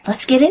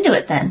Let's get into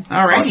it then.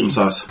 All right. Awesome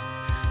sauce.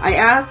 I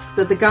ask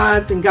that the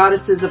gods and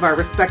goddesses of our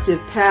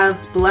respective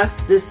paths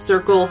bless this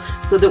circle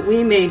so that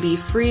we may be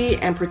free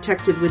and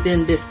protected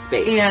within this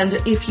space. And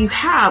if you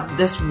have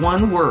this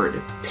one word,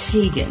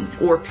 pagan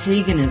or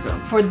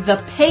paganism. For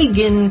the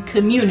pagan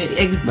community.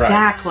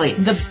 Exactly.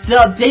 Right.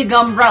 The big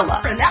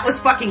umbrella. And that was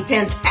fucking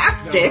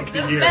fantastic.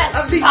 The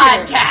best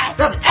podcast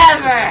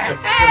ever.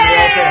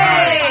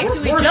 Hey!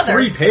 To each other.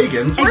 Three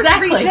pagans.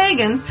 Exactly. We're three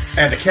pagans.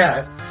 And a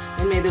cat.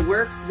 And may the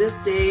works this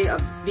day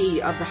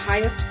be of the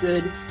highest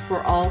good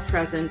for all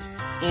present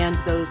and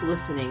those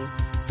listening.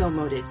 So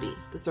mote it be.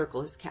 The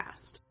circle is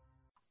cast.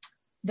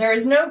 There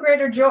is no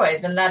greater joy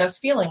than that of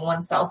feeling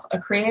oneself a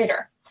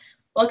creator.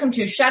 Welcome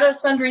to Shadow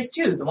Sundries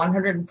 2, the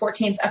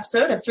 114th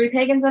episode of Three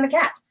Pagans and a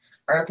Cat.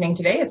 Our opening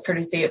today is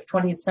courtesy of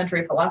 20th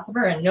century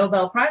philosopher and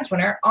Nobel Prize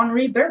winner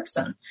Henri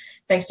Bergson.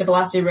 Thanks to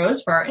Velocity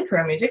Rose for our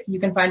intro music. You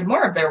can find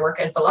more of their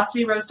work at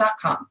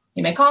velocityrose.com.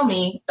 You may call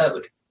me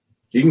Ode.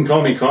 You can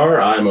call me Carr.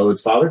 I'm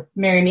Ode's father.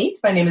 Merry meet.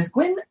 My name is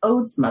Gwen,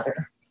 Ode's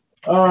mother.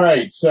 All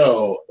right.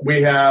 So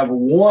we have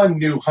one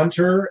new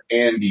hunter,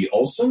 Andy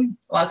Olson.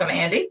 Welcome,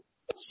 Andy.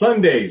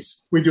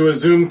 Sundays, we do a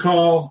Zoom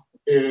call.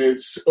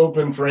 It's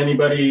open for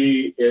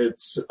anybody.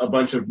 It's a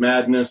bunch of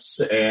madness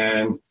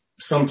and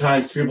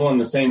sometimes people in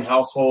the same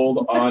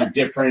household on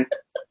different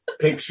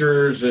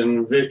pictures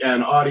and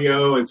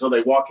audio until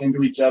they walk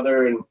into each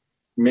other and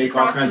make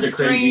all kinds of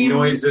crazy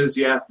noises.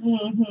 Yeah.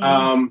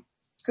 Mm-hmm.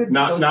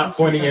 Not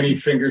pointing any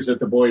fingers at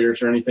the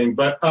Boyers or anything,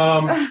 but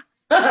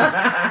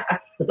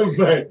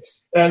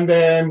and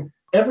then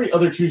every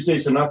other Tuesday,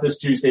 so not this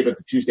Tuesday, but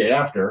the Tuesday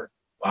after,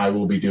 I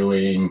will be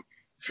doing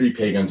Three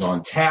Pagans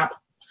on Tap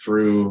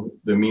through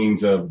the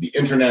means of the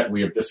internet.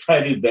 We have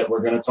decided that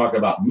we're going to talk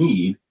about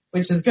mead.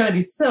 Which is going to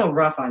be so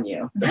rough on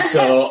you.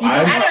 So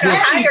I don't know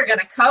how you're going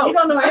to cope. You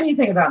don't know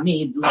anything about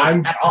mead.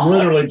 I'm at all.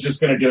 Literally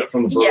just going to do it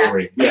from the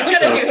brewery. Yeah, he's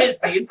going to do his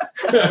meads.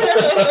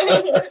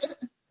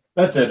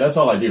 That's it. That's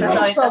all I do.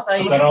 Right?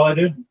 Is that all I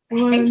do? I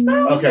think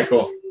so. Okay,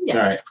 cool. Yes.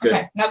 All right, good.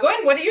 Okay. Now,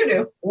 Gwen, what do you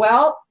do?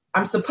 Well,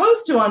 I'm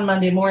supposed to on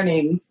Monday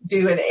mornings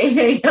do an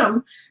 8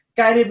 a.m.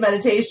 guided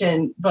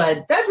meditation,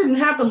 but that didn't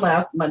happen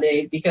last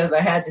Monday because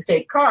I had to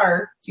take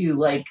Carr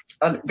to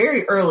a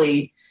very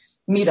early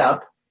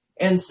meetup.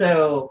 And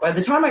so by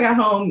the time I got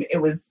home,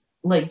 it was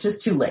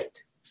just too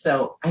late.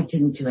 So I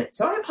didn't do it.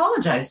 So I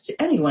apologize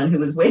to anyone who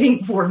was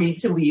waiting for me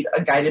to lead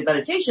a guided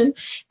meditation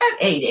at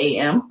 8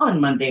 a.m.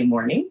 on Monday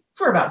morning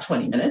for about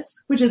 20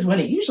 minutes, which is when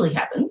it usually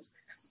happens.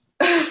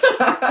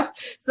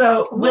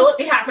 So will it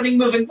be happening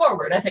moving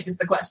forward? I think is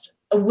the question.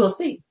 We'll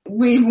see.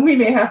 We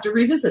may have to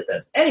revisit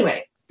this.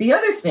 Anyway, the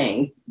other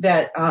thing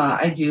that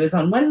I do is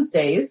on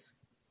Wednesdays.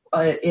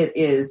 It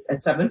is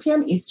at 7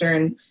 p.m.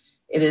 Eastern.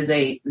 It is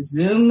a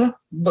Zoom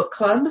book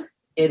club.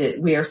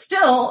 We are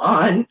still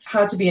on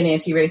How to Be an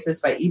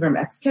Anti-Racist by Ibram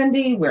X.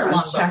 Kendi.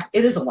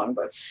 It is a long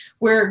book.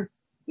 We're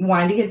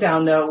winding it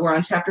down though. We're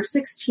on chapter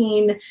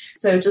 16.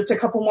 So just a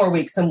couple more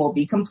weeks and we'll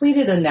be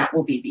completed and that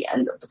will be the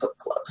end of the book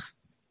club.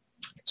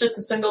 Just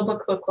a single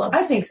book club?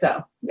 I think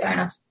so. Yeah. Fair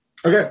enough.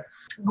 Okay.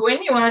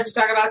 Gwen, you wanted to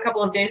talk about a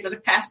couple of days that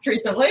have passed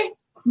recently?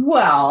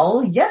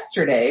 Well,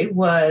 yesterday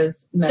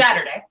was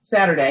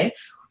Saturday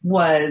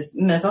was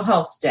Mental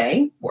Health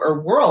Day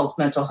or World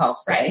Mental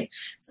Health Day. Right.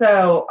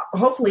 So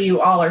hopefully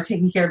you all are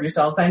taking care of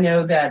yourselves. I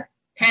know that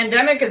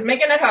pandemic is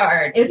making it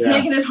hard. It's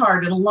making it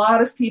hard, and a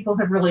lot of people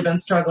have really been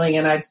struggling,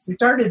 and I've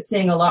started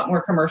seeing a lot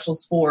more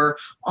commercials for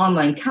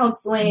online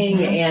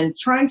counseling and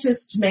trying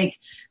just to make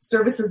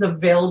services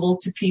available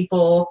to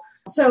people.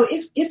 So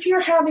if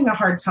you're having a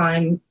hard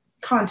time,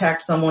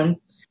 contact someone.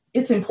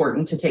 It's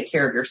important to take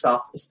care of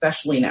yourself,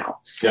 especially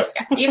now. Yep.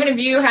 Even if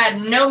you had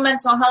no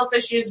mental health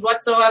issues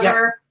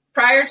whatsoever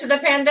prior to the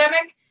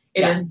pandemic,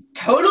 it is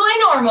totally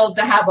normal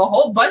to have a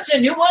whole bunch of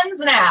new ones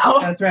now.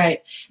 That's right.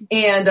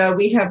 And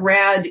we have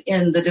Rad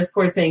in the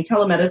Discord saying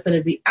telemedicine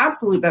is the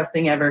absolute best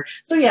thing ever.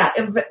 So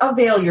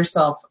avail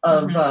yourself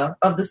of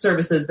the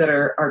services that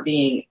are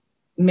being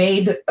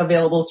made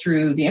available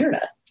through the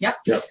internet. Yep.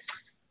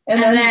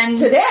 And then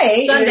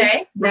today,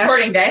 Sunday,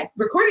 recording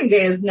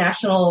day is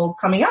National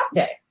Coming Out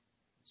Day.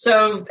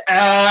 So,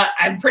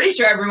 I'm pretty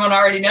sure everyone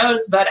already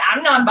knows, but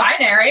I'm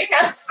non-binary.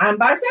 I'm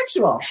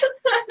bisexual.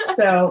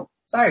 So,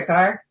 sorry,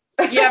 Carr.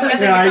 This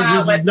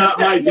is not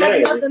my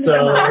day. So it's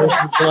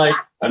just like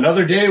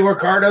another day where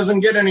Carr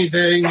doesn't get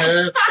anything.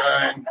 That's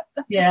fine.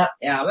 Yeah,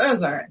 that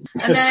was all right.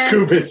 And then,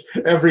 Scoop is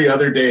every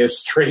other day is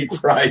straight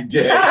pride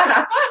day.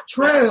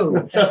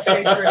 True. That's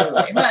very true.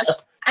 Pretty much.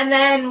 And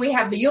then we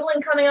have the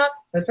Yuling coming up.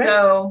 That's right.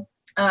 So,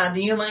 the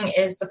Yuling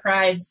is the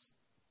Pride's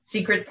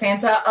Secret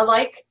Santa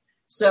alike.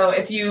 So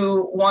if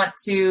you want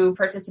to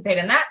participate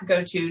in that,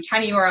 go to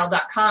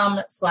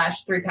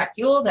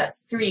tinyurl.com/3packyule.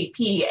 That's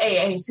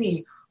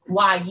 3PAACYULE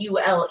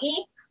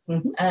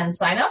and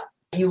sign up.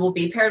 You will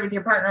be paired with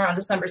your partner on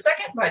December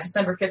 2nd. By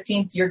December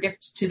 15th, your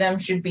gift to them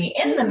should be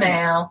in the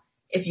mail.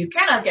 If you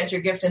cannot get your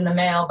gift in the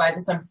mail by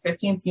December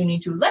 15th, you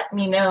need to let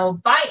me know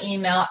by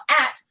email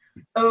at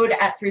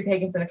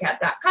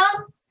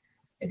ode@threepagansandacat.com.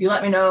 If you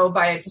let me know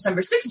by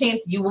December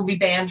 16th, you will be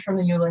banned from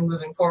the Yuling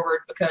moving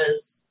forward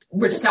because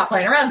We're just not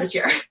playing around this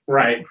year.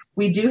 Right.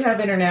 We do have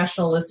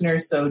international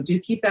listeners, so do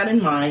keep that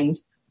in mind.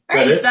 All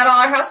right, is that all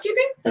our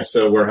housekeeping? And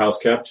so we're house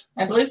kept?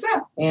 I believe so.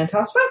 And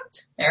house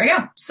swept. There we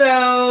go.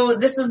 So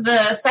this is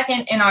the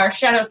second in our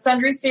Shadow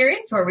Sundry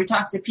series where we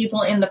talk to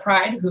people in the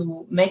Pride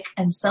who make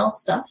and sell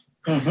stuff.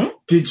 Mm-hmm.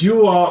 Did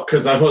you all,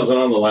 because I wasn't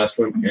on the last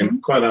one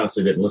and quite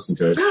honestly didn't listen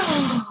to it.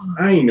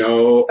 I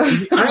know.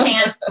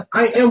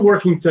 I am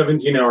working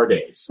 17-hour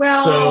days.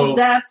 Well, so,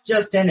 that's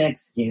just an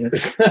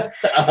excuse.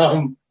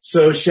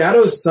 So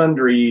Shadow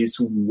Sundries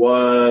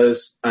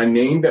was a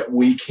name that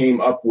we came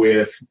up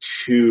with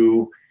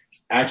to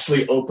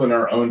actually open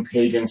our own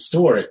pagan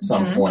store at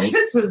some point.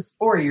 This was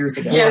 4 years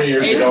ago. 4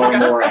 years ago or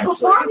more, actually.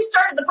 Before we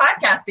started the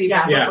podcast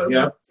even.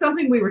 Yeah.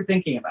 Something we were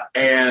thinking about.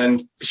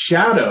 And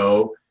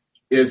Shadow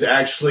is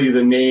actually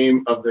the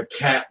name of the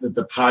cat that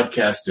the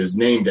podcast is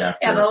named after.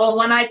 Yeah, the little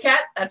one-eyed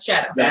cat, that's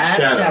Shadow. That's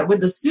Shadow.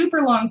 With the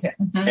super long tail.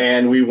 Mm-hmm.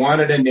 And we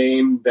wanted a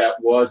name that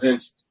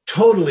wasn't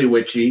totally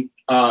witchy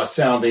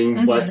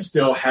sounding, but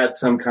still had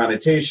some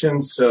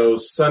connotations. So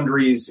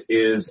Sundries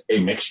is a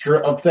mixture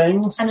of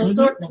things. An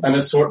assortment. An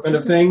assortment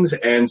of things.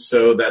 And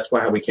so that's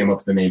how we came up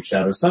with the name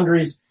Shadow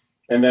Sundries.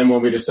 And then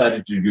when we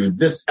decided to do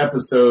this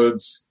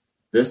series,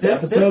 this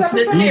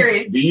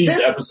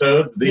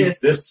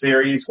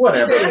series,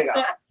 whatever. There you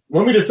go.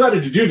 When we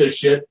decided to do this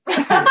shit,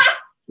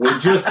 we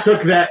just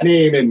took that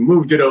name and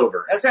moved it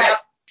over. That's right.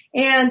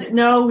 And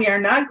no, we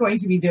are not going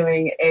to be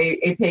doing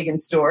a pagan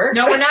store.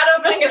 No, we're not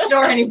opening a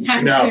store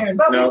anytime soon.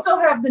 But we still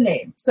have the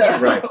name. So.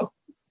 Right.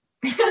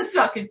 It's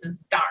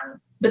just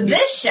darn. But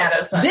this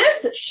Shadow Sundry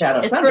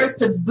is supposed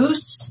to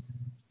boost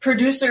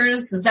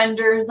producers,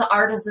 vendors,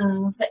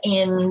 artisans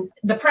in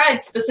the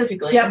Pride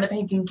specifically, in the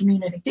pagan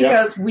community.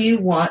 Because we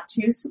want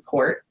to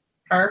support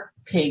our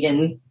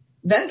pagan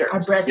vendors.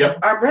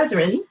 Our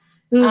brethren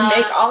who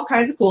make all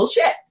kinds of cool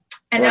shit.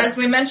 And as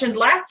we mentioned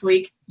last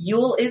week,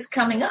 Yule is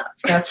coming up.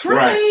 That's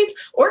right.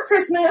 Or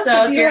Christmas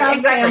so if you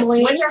have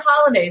family. Winter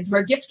holidays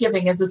where gift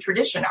giving is a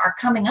tradition are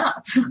coming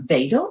up.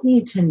 They don't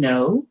need to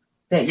know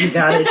that you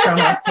got it from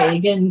a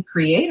pagan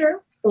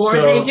creator. Or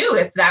they do,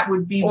 if that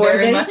would be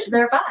very much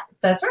their vibe.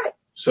 That's right.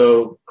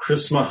 So,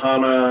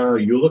 Chrismahana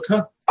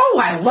Yulika?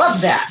 Oh, I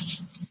love that.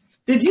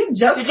 Did you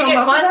just Did you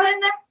get Kwanzaa in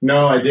there?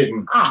 No, I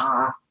didn't.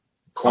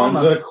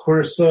 Kwanzaa,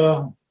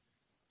 Kursa,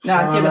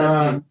 not give it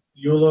up.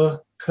 Yulika.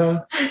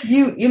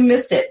 You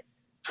missed it.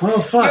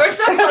 Oh, fuck. You were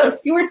so close.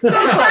 You were so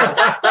close.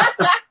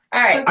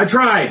 All right. I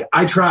tried.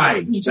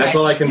 That's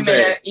all I can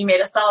say. You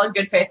made a solid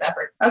good faith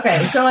effort.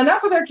 Okay, so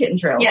enough with our kitten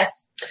trails.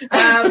 Yes.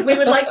 We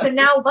would like to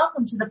now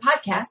welcome to the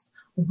podcast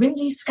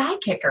Windy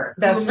Skykicker,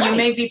 who you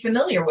may be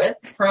familiar with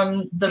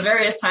from the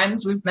various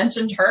times we've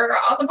mentioned her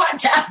on the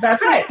podcast.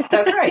 That's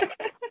right.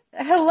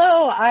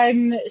 Hello,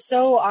 I'm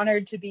so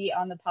honored to be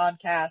on the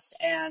podcast,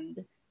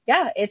 and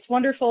it's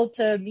wonderful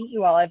to meet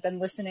you all. I've been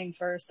listening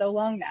for so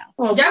long now.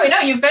 Well, we know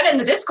you've been in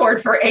the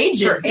Discord for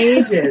ages.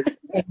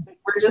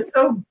 We're just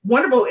so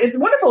wonderful. It's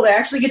wonderful to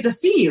actually get to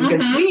see you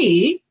because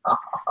we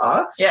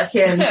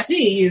can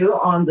see you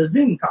on the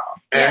Zoom call.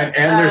 And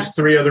there's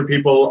 3 other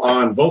people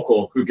on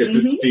Vocal who get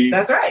to see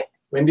That's right.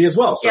 Wendy as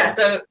well.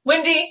 So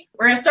Wendy,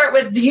 we're going to start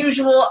with the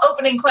usual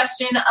opening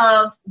question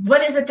of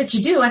what is it that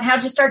you do and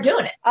how'd you start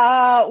doing it?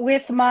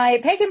 With my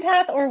pagan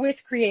path or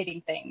with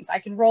creating things? I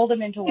can roll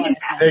them into one.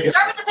 Start with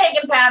the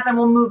pagan path and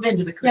we'll move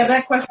into the creative. Yeah,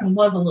 that question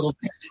was a little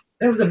bit.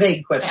 That was a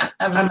vague question.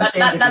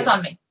 Yeah, that's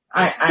on me.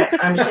 I'm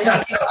ashamed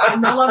of you. I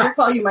no longer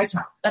call you my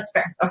child. That's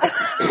fair. Okay.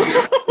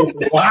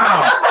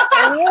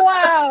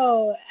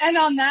 Wow. And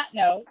on that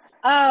note,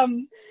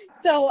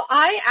 so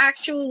I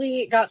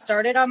actually got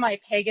started on my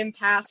pagan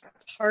path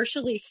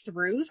partially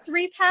through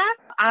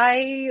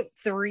 3PAC.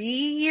 3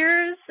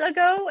 years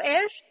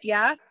ago-ish,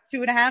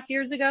 2.5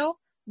 years ago,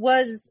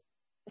 was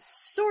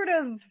sort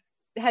of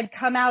had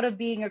come out of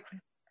being a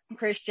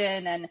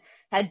Christian and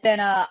had been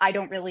I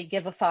don't really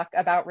give a fuck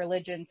about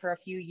religion for a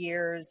few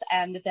years,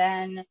 and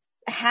then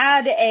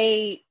had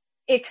a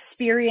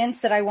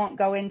experience that I won't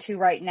go into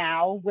right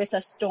now with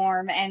a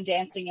storm and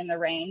dancing in the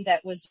rain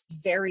that was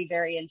very,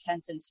 very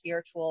intense and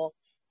spiritual,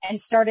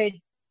 and started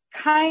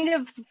kind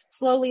of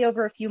slowly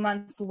over a few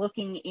months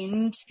looking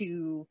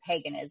into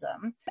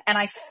paganism. And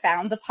I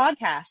found the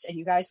podcast, and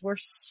you guys were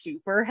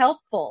super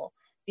helpful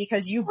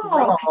because you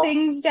broke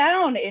things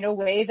down in a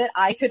way that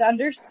I could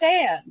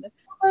understand.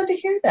 Glad to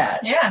hear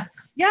that. Yeah.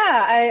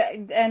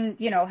 I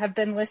have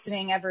been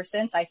listening ever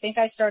since. I think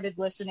I started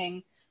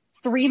listening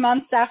 3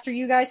 months after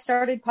you guys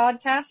started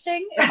podcasting,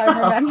 if I'm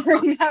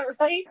remembering that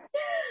right.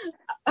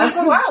 That's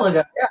a while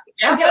ago.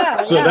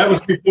 Yeah. So that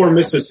was before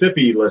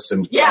Mississippi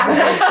listened. Yeah.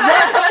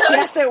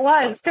 Yes, it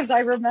was, because I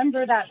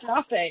remember that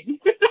dropping.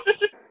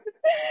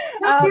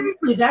 No,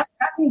 seriously, that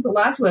means a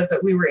lot to us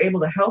that we were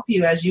able to help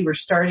you as you were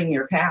starting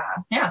your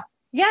path.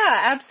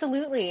 Yeah,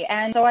 absolutely.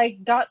 And so I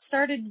got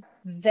started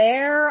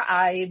there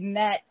I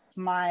met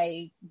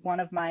one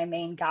of my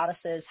main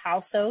goddesses,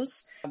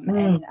 Hausos.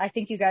 And I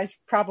think you guys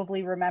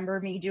probably remember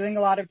me doing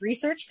a lot of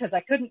research because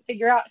I couldn't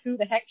figure out who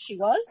the heck she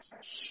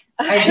was.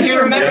 I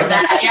do remember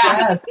that,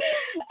 yeah.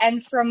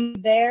 And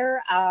from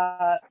there,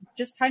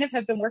 just kind of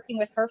have been working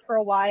with her for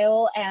a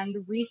while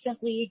and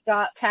recently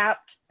got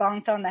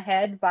bonked on the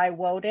head by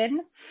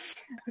Woden.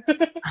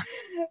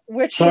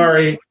 Which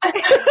Sorry.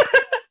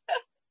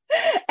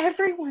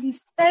 Everyone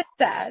says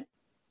that.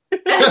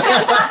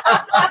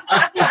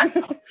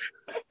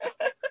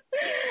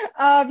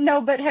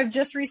 No, but have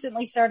just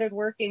recently started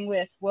working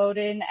with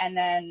Woden, and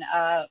then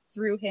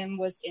through him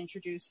was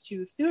introduced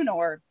to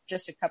Thunor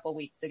just a couple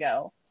weeks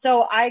ago.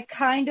 So I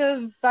kind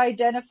of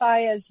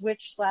identify as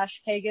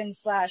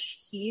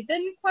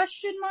witch/pagan/heathen ?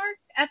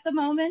 At the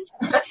moment.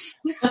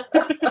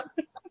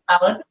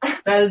 Valid.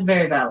 That is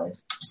very valid.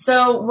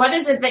 So what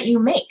is it that you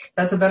make?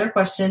 That's a better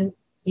question.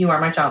 You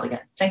are my child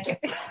again. Thank you.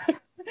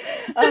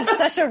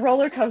 Such a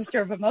roller coaster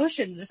of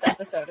emotions this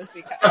episode has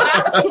become.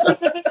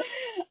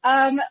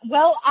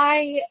 Well,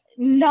 I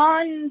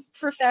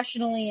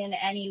non-professionally in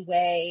any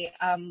way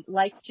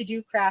like to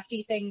do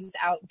crafty things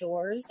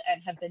outdoors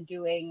and have been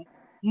doing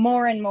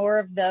more and more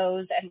of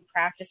those and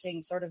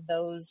practicing sort of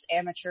those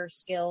amateur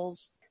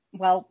skills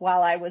while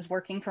I was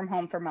working from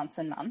home for months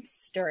and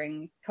months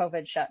during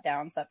COVID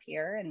shutdowns up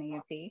here in the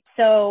UP.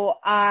 So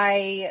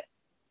I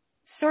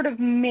sort of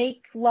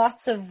make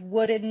lots of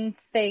wooden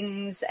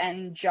things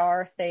and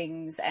jar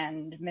things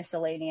and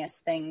miscellaneous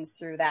things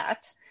through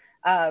that.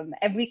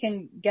 And we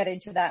can get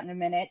into that in a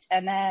minute.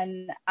 And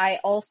then I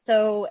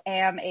also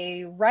am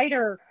a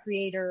writer,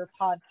 creator,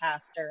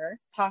 podcaster,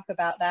 talk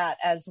about that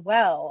as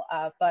well.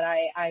 But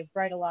I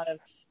write a lot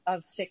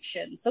of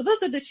fiction. So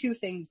those are the two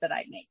things that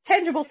I make.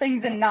 Tangible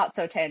things and not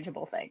so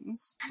tangible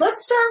things.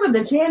 Let's start with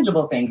the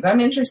tangible things.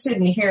 I'm interested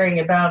in hearing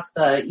about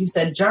you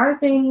said jar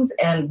things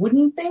and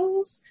wooden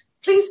things.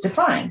 Please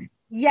define.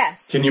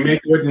 Yes. Can you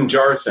make wooden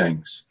jar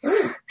things?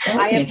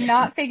 I have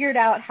not figured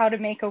out how to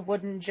make a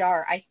wooden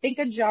jar. I think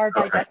a jar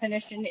by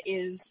definition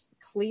is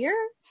clear,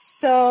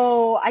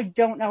 so I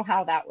don't know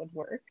how that would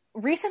work.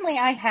 Recently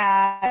I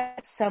had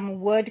some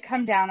wood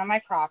come down on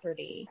my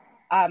property.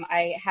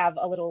 I have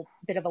a little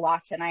bit of a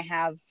lot and I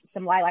have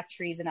some lilac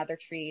trees and other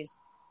trees.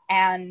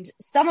 And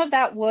some of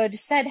that wood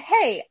said,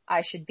 hey,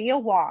 I should be a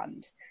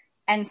wand.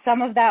 And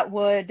some of that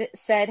wood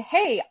said,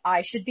 hey,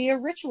 I should be a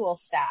ritual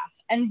staff.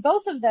 And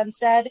both of them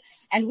said,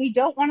 and we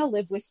don't want to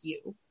live with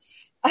you.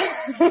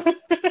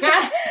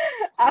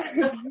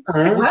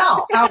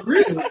 Well, how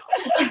rude.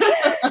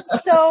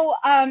 So,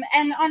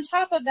 and on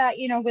top of that,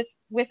 you know,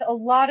 with a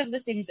lot of the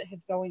things that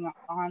have going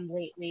on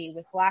lately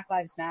with Black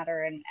Lives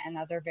Matter and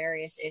other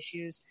various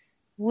issues,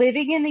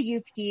 living in the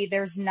UP,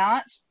 there's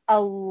not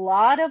a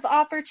lot of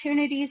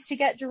opportunities to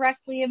get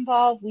directly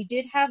involved. We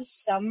did have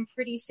some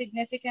pretty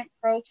significant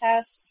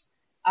protests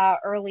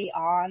early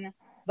on,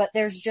 but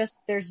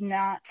there's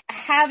not.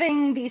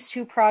 Having these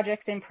two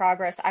projects in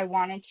progress, I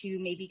wanted to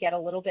maybe get a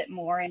little bit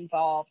more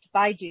involved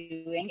by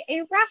doing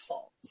a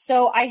raffle.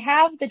 So I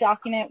have the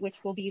document,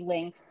 which will be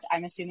linked,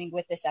 I'm assuming,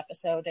 with this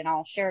episode, and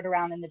I'll share it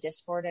around in the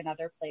Discord and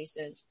other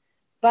places.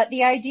 But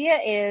the idea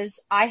is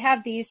I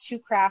have these two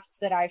crafts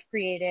that I've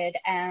created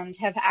and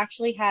have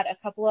actually had a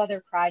couple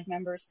other Pride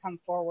members come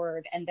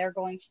forward, and they're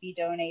going to be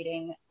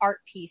donating art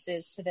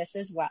pieces to this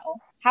as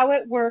well. How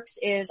it works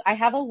is I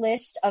have a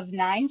list of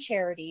 9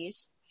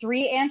 charities,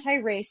 3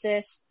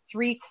 anti-racist,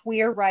 3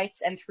 queer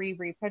rights, and 3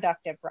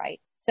 reproductive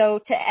rights. So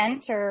to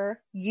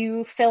enter,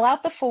 you fill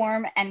out the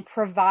form and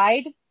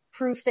provide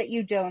proof that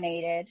you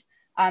donated.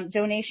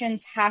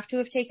 Donations have to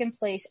have taken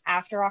place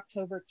after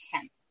October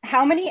 10th.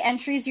 How many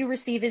entries you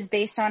receive is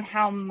based on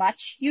how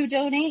much you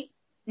donate,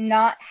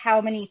 not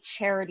how many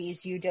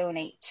charities you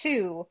donate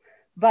to,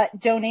 but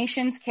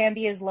donations can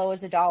be as low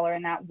as $1,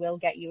 and that will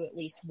get you at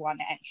least 1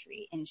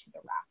 entry into the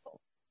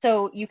raffle.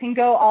 So you can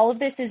go, all of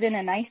this is in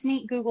a nice,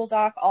 neat Google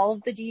Doc. All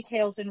of the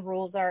details and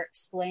rules are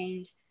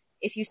explained.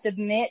 If you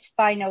submit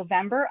by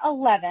November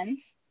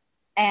 11th,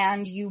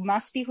 and you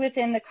must be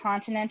within the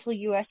continental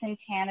US and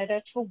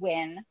Canada to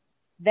win,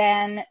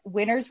 then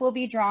winners will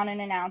be drawn and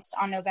announced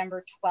on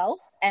November 12th,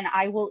 and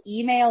I will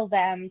email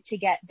them to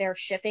get their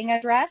shipping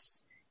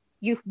address.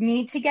 You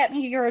need to get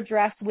me your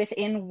address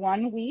within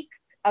 1 week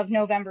of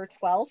November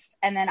 12th,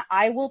 and then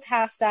I will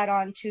pass that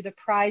on to the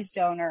prize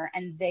donor,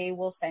 and they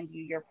will send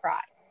you your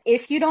prize.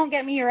 If you don't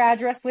get me your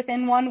address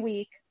within 1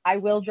 week, I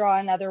will draw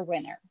another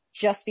winner,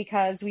 just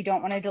because we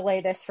don't want to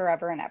delay this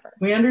forever and ever.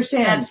 We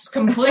understand. That's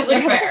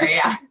completely fair,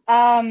 yeah.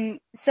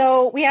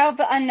 So we have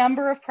a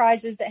number of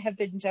prizes that have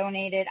been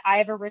donated. I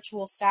have a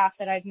ritual staff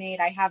that I've made.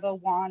 I have a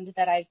wand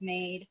that I've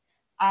made.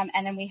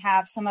 And then we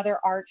have some other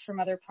art from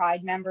other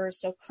Pride members.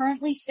 So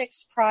currently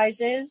 6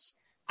 prizes.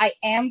 I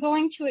am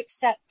going to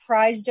accept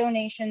prize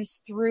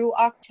donations through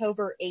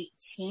October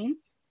 18th.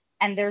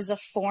 And there's a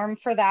form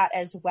for that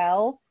as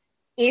well.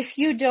 If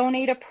you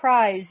donate a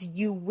prize,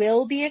 you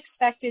will be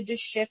expected to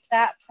ship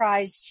that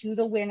prize to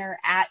the winner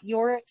at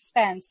your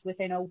expense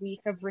within a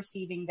week of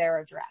receiving their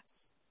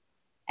address.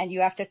 and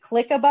you have to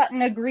click a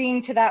button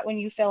agreeing to that when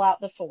you fill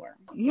out the form.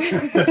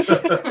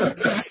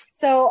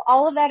 So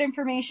all of that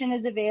information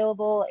is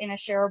available in a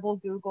shareable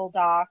Google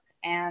Doc,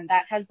 and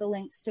that has the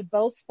links to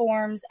both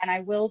forms, and I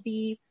will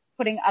be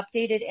putting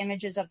updated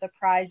images of the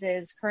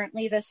prizes.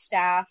 Currently the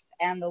staff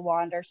and the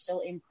wand are still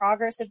in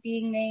progress of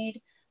being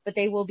made, but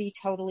they will be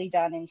totally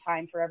done in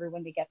time for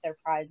everyone to get their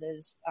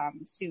prizes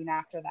soon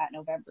after that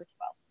November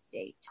 12th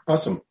date.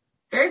 Awesome.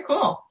 Very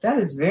cool. That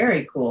is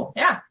very cool.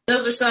 Yeah.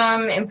 Those are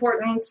some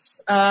important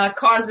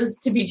causes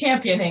to be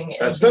championing.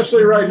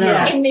 Especially right now.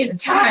 Yes. In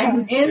these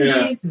times. In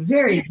these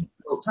very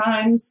difficult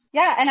times.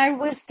 Yeah, and I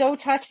was so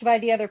touched by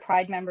the other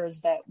Pride members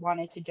that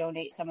wanted to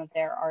donate some of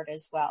their art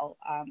as well.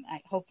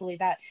 Hopefully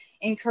that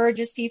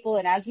encourages people,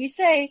 and as we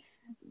say,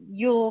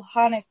 Yule,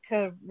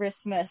 Hanukkah,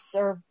 Christmas,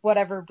 or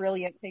whatever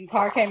brilliant thing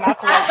Carr came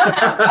up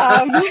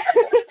with.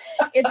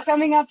 It's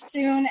coming up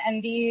soon,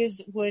 and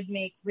these would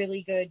make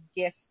really good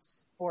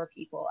gifts for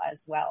people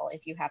as well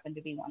if you happen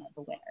to be one of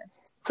the winners.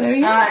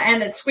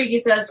 And as Squeaky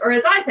says, or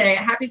as I say,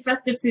 happy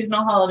festive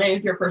seasonal holiday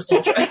with your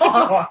personal choice.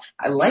 Oh,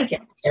 I like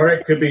it. Or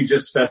it could be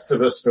just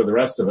Festivus for the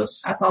rest of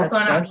us. That's also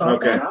an That's option.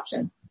 also Okay. an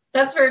option.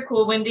 That's very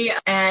cool, Wendy,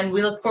 and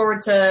we look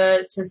forward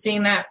to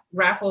seeing that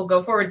raffle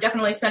go forward.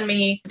 Definitely send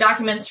me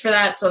documents for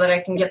that so that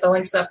I can get the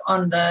links up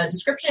on the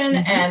description,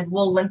 and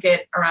we'll link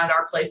it around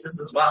our places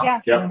as well.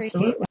 Yeah, Yep. appreciate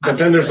Absolutely. But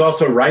then there's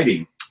also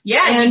writing.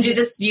 Yeah, and And you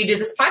do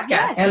this podcast.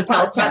 Yes. So And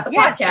tell us about the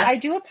Yes, podcast. I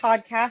do a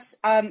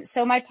podcast.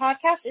 So my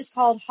podcast is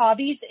called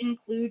Hobbies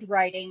Include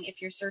Writing.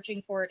 If you're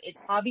searching for it,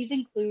 it's Hobbies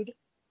Include :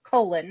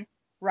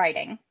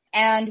 Writing.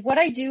 And what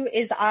I do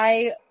is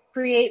I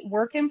create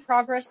work in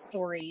progress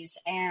stories,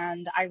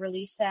 and I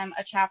release them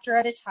a chapter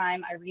at a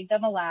time. I read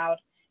them aloud,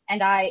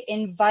 and I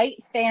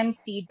invite fan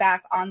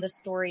feedback on the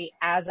story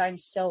as I'm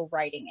still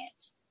writing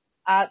it.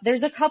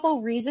 There's a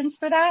couple reasons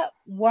for that.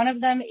 One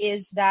of them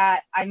is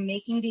that I'm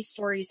making these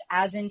stories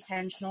as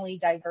intentionally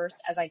diverse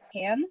as I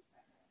can.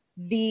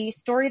 The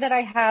story that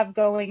I have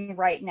going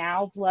right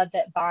now, Blood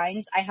That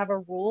Binds, I have a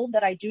rule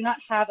that I do not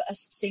have a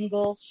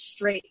single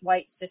straight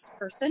white cis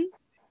person.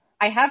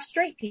 I have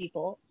straight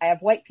people, I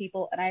have white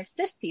people, and I have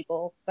cis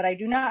people, but I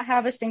do not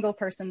have a single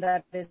person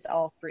that is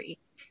all three.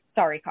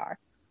 Sorry, Carr.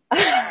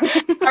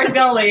 Car's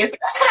gonna leave.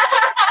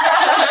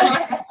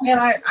 And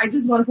I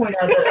just want to point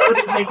out that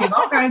Otis is making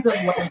all kinds of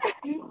like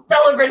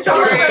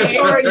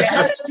Celebratory.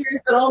 gestures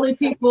that only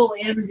people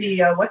in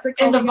the what's it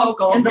called? In the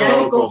vocal. In the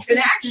Yeah. vocal can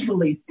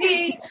actually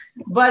see,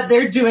 but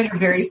they're doing a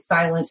very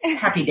silent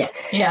happy dance.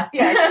 Yeah.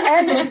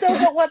 Yes, and so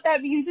but what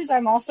that means is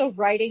I'm also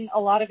writing a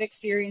lot of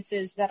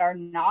experiences that are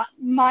not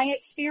my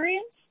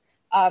experience.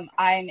 I'm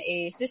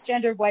a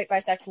cisgendered white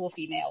bisexual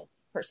female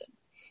person.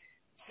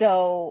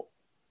 So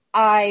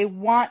I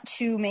want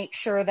to make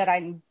sure that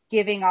I'm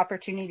giving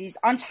opportunities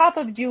on top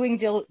of doing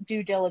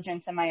due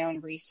diligence and my own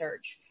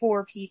research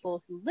for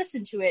people who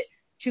listen to it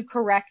to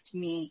correct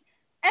me,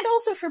 and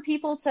also for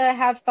people to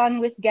have fun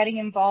with getting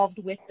involved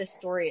with the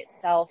story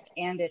itself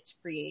and its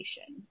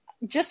creation.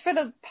 Just for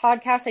the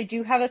podcast, I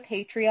do have a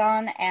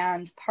Patreon,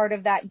 and part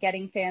of that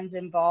getting fans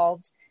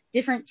involved,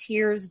 different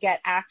tiers get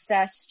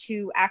access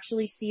to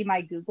actually see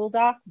my Google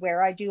Doc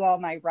where I do all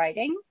my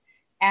writing.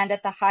 And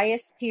at the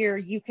highest tier,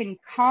 you can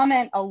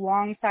comment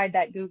alongside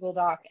that Google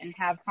Doc and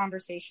have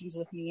conversations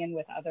with me and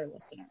with other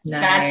listeners.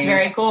 That's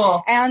very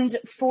cool. And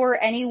for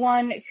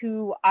anyone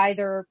who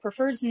either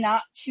prefers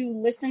not to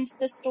listen to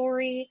the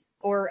story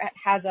or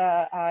has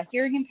a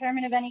hearing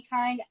impairment of any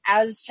kind,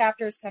 as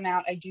chapters come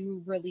out, I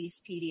do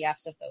release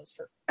PDFs of those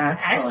for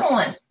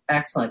Excellent.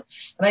 Excellent.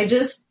 And I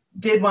just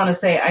did want to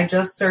say, I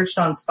just searched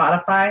on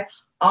Spotify.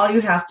 All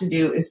you have to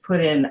do is put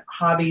in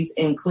Hobbies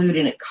Include,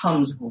 and it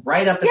comes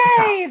right up at the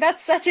top. Yay!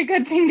 That's such a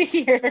good thing to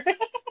hear.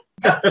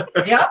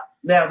 Yep,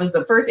 that was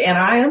the first, and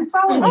I am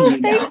following Oh, you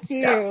now. thank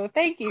you. So,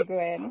 Thank you,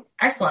 Gwen.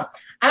 Excellent.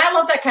 And I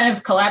love that kind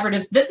of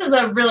collaborative. This is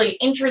a really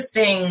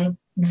interesting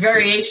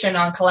variation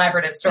on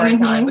collaborative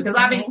storytelling, because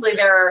obviously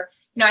there are,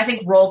 I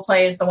think role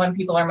play is the one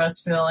people are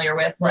most familiar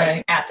with, like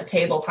Right. At the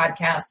Table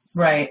podcasts.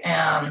 Right.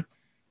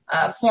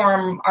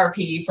 Forum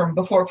RP from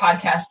before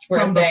podcasts were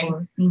a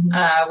thing,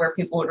 where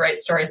people would write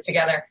stories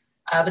together.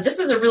 But this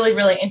is a really,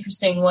 really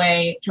interesting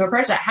way to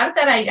approach that.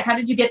 How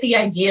did you get the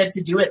idea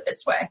to do it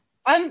this way?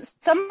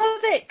 Some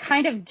of it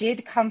kind of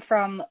did come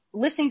from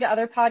listening to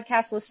other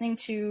podcasts, listening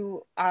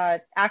to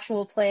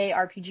actual play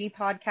RPG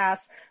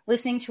podcasts,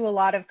 listening to a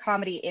lot of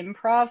comedy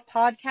improv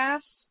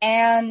podcasts.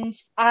 And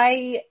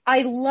I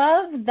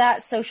love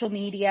that social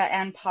media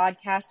and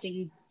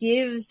podcasting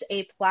gives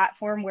a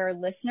platform where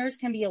listeners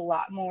can be a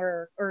lot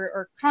more,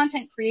 or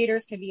content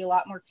creators can be a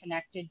lot more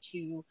connected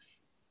to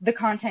the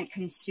content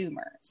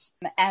consumers.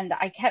 And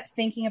I kept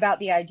thinking about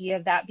the idea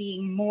of that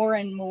being more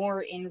and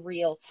more in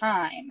real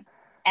time.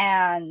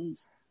 And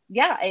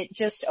yeah, it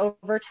just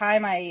over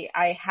time,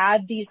 I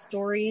had these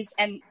stories,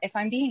 and if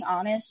I'm being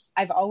honest,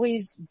 I've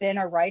always been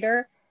a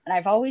writer, and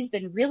I've always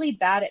been really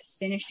bad at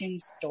finishing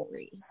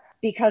stories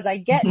because I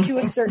get to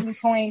a certain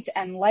point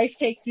and life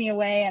takes me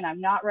away and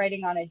I'm not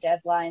writing on a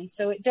deadline.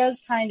 So it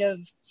does kind of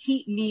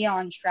keep me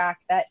on track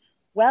that,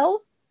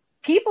 well,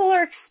 people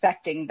are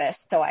expecting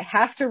this, so I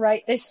have to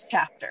write this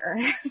chapter.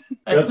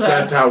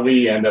 That's how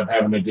we end up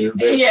having to do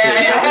this.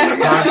 Yeah.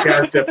 The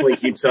podcast definitely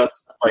keeps us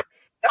like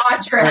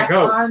on track.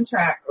 Like, On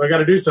track. I got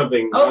to do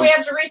something. Oh, we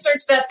have to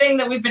research that thing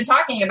that we've been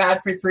talking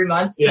about for 3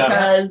 months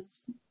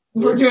because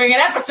we're doing an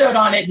episode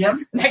on it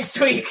next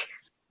week.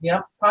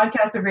 Yep.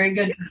 Podcasts are very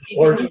good.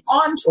 Or on track.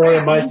 Or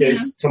in my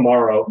case,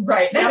 tomorrow.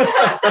 Right.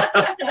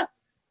 I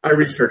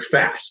research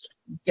fast.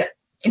 Yeah.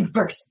 In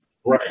bursts.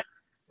 Right.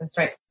 That's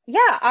right.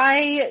 Yeah,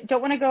 I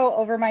don't want to go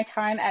over my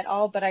time at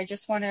all, but I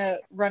just want to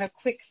run a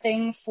quick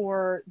thing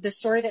for the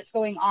story that's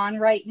going on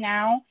right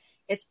now.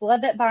 It's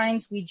Blood That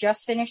Binds. We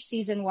just finished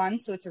season 1,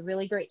 so it's a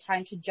really great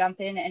time to jump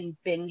in and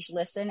binge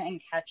listen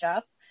and catch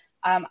up.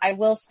 I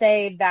will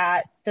say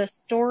that the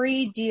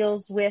story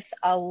deals with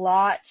a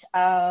lot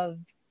of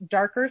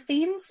darker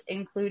themes,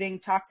 including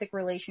toxic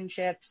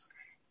relationships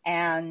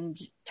and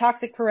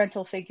toxic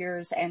parental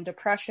figures and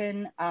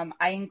depression.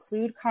 I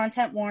include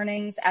content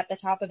warnings at the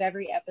top of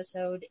every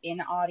episode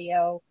in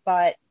audio,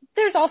 but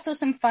there's also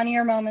some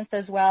funnier moments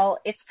as well.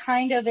 It's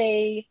kind of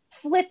a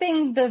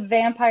flipping the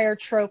vampire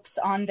tropes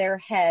on their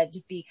head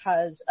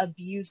because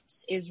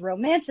abuse is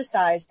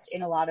romanticized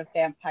in a lot of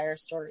vampire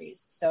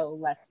stories. So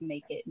let's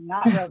make it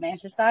not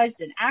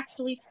romanticized and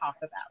actually talk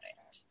about it.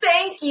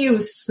 Thank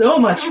you so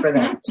much for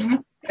that.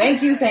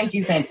 Thank you.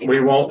 We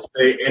won't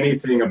say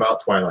anything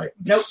about Twilight.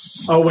 Nope.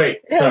 Oh,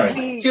 wait.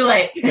 Sorry. Too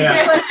late.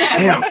 Yeah.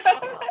 Damn. All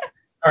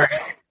right.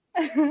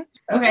 Okay,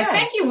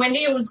 thank you,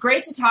 Wendy. It was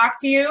great to talk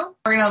to you.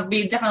 We're going to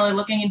be definitely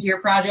looking into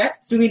your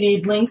projects. Do we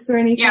need links or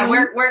anything? Yeah,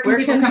 where can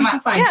people come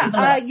up?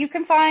 Find you? You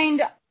can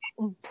find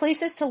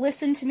places to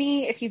listen to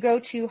me if you go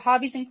to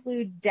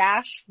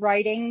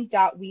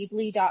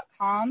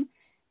hobbiesinclude-writing.weebly.com.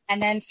 And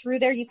then through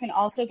there, you can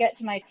also get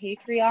to my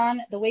Patreon.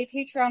 The way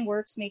Patreon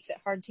works makes it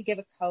hard to give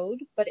a code,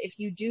 but if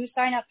you do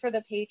sign up for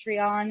the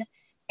Patreon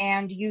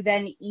and you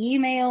then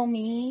email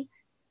me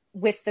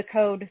with the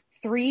code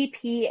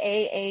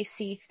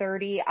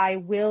 3PAAC30, I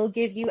will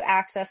give you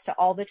access to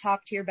all the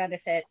Talk to Your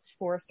benefits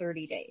for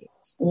 30 days.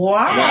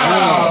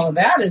 Wow.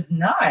 That is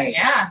nice.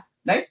 Yeah.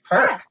 Nice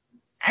perk. Yeah.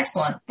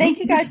 Excellent. Thank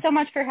you guys so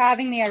much for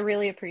having me. I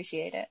really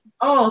appreciate it.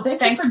 Oh,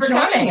 Thanks you for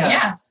joining coming. us.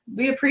 Yeah.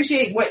 We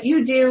appreciate what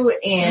you do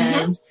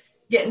and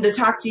getting to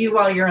talk to you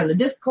while you're on the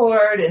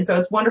Discord. And so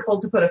it's wonderful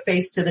to put a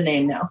face to the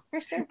name now.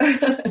 For sure.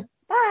 Bye.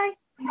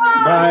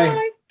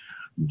 Bye.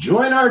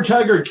 Join our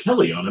Tiger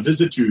Kelly on a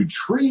visit to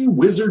Tree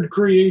Wizard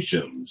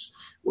Creations,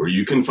 where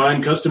you can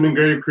find custom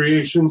engraved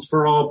creations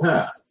for all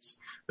paths.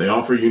 They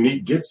offer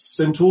unique gifts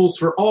and tools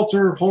for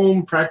altar,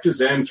 home,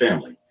 practice, and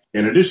family.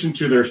 In addition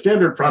to their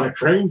standard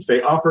product range,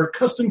 they offer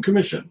custom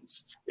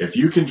commissions. If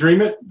you can dream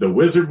it, the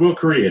wizard will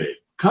create it.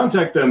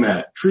 Contact them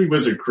at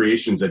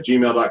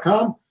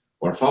treewizardcreations@gmail.com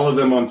or follow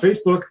them on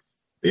Facebook.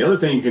 The other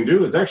thing you can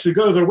do is actually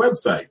go to their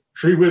website,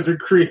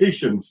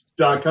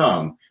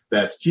 treewizardcreations.com.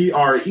 That's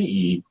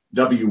TREEWYZARD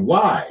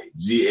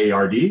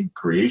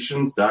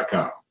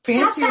creations.com.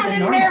 Fancier Got that than in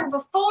normal. there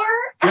before.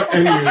 Yep,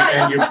 and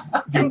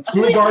you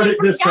flew-barred it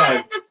this Got time.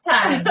 it this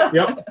time.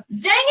 Yep.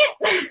 Dang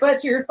it.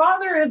 But your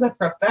father is a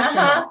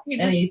professional, He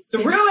and he just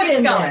threw it keeps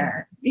in going.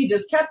 there. He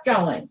just kept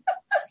going.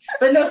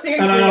 But no, seriously.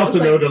 And I it also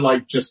was know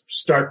like, to just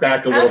start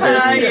back a little bit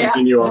and Yeah.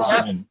 continue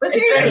on. but It's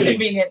very seriously,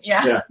 convenient,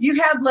 yeah.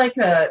 you had like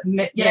a,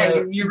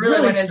 You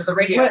really went into the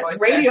radio voice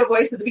there. radio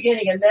voice at the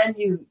beginning, and then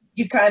you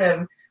kind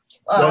of,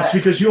 Well, it's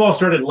because you all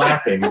started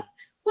laughing.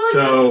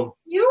 So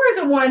you were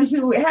the one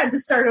who had to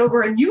start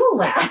over, and you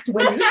laughed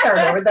when you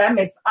started over. That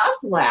makes us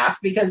laugh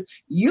because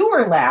you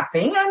were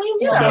laughing. I mean,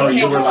 you know. no,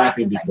 you were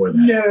laughing before that.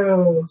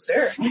 No,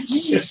 sir.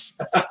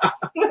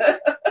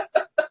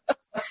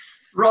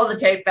 Roll the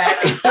tape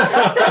back.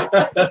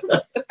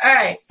 All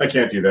right. I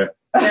can't do that.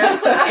 All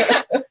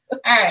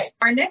right.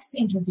 Our next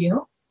interview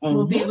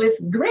will be with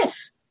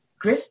Griff.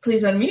 Griff,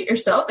 please unmute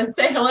yourself and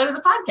say hello to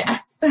the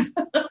podcast.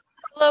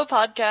 Hello,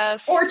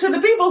 podcast. Or to the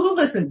people who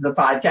listen to the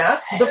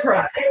podcast, the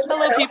pride.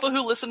 Hello, people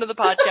who listen to the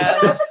But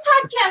podcast. the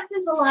podcast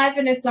is alive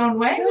in its own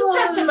way. We'll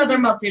chat to Mother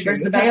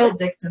Multiverse about Hail it.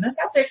 Dictinus.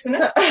 All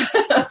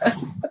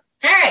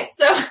right.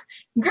 So,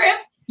 Griff,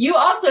 you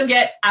also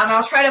get, and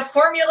I'll try to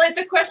formulate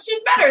the question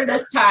better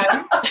this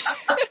time,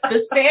 the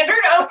standard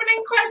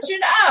opening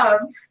question of,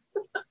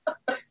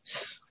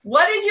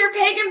 what is your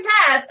pagan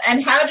path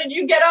and how did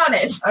you get on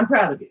it? I'm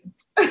proud of you.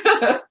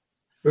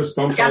 Fist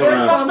bumps Got all those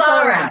around. bumps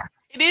all around.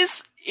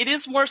 It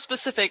is more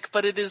specific,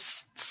 but it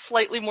is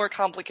slightly more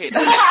complicated.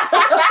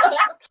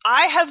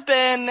 I have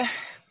been,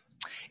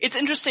 it's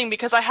interesting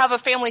because I have a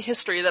family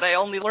history that I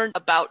only learned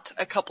about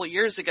a couple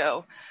years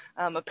ago.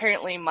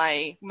 Apparently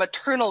my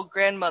maternal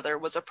grandmother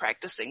was a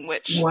practicing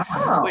witch.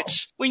 Wow.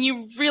 Which, when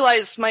you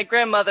realize my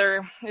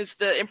grandmother is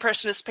the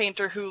impressionist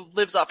painter who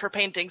lives off her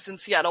paintings in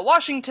Seattle,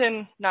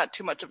 Washington, not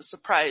too much of a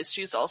surprise.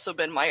 She's also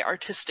been my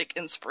artistic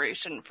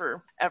inspiration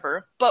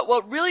forever. But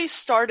what really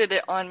started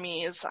it on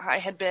me is I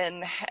had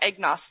been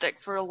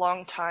agnostic for a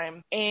long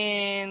time.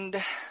 And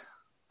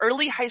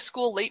early high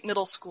school, late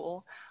middle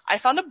school, I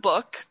found a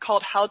book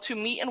called How to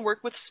Meet and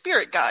Work with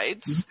Spirit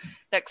Guides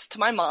next to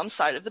my mom's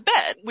side of the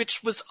bed,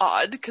 which was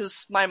odd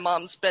because my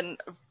mom's been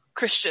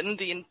Christian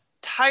the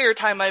entire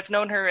time I've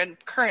known her and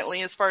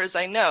currently as far as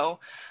I know.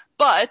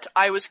 But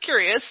I was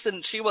curious,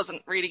 and she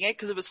wasn't reading it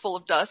because it was full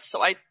of dust,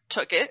 so I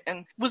took it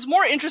and was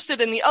more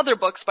interested in the other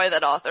books by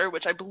that author,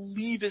 which I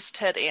believe is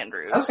Ted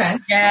Andrews. Okay.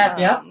 Yeah.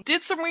 Yep.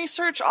 Did some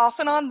research off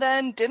and on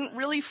then, didn't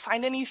really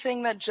find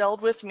anything that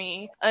gelled with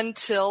me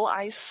until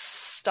I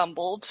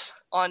stumbled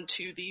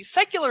onto the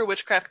secular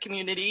witchcraft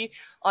community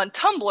on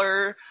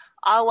Tumblr,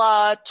 a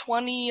la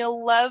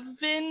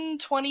 2011,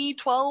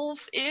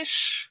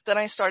 2012-ish. Then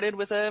I started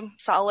with a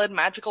solid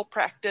magical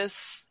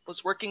practice,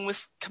 was working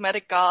with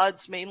Kemetic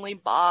gods, mainly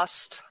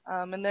Bast,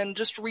 and then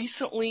just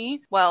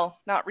recently, well,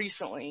 not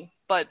recently,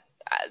 but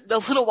a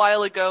little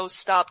while ago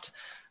stopped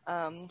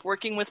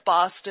working with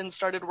Bast and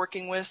started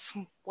working with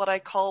what I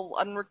call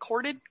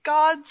unrecorded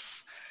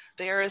gods.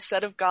 They are a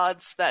set of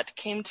gods that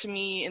came to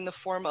me in the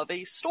form of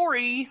a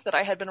story that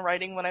I had been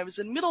writing when I was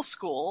in middle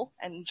school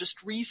and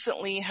just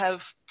recently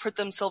have put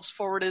themselves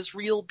forward as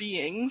real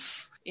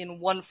beings in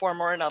one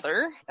form or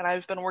another. And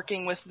I've been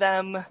working with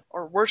them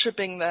or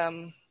worshiping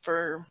them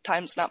for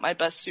times not my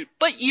best suit,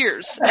 but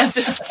years at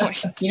this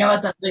point. You know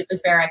what? That's completely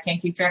fair. I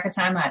can't keep track of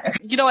time either.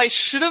 You know, I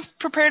should have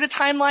prepared a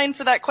timeline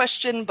for that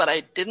question, but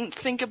I didn't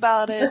think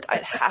about it.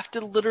 I'd have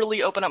to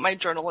literally open up my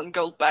journal and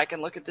go back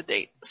and look at the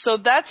date. So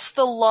that's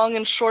the long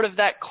and short of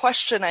that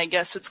question, I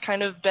guess. It's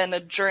kind of been a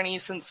journey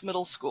since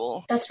middle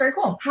school. That's very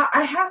cool.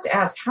 I have to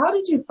ask, how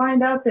did you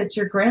find out that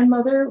your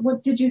grandmother,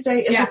 what did you say,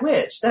 is a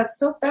witch? That's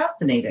so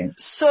fascinating.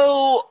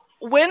 So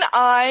when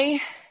I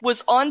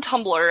was on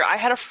Tumblr, I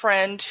had a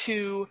friend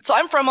so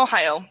I'm from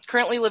Ohio,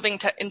 currently living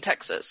in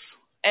Texas,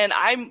 and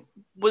I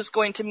was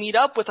going to meet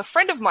up with a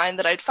friend of mine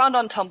that I'd found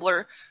on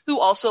Tumblr who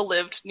also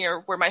lived near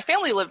where my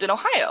family lived in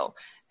Ohio.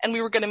 And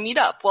we were going to meet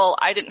up. Well,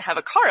 I didn't have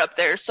a car up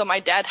there, so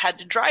my dad had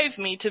to drive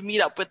me to meet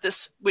up with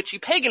this witchy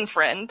pagan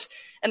friend.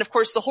 And of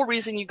course, the whole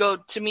reason you go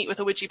to meet with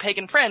a witchy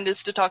pagan friend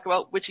is to talk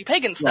about witchy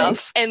pagan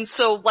stuff. Right. And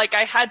so, like,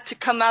 I had to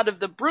come out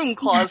of the broom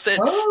closet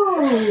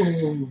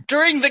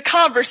during the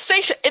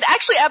conversation. It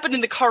actually happened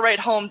in the car ride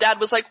home. Dad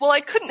was like, well,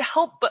 I couldn't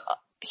help but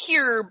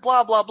hear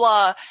blah, blah,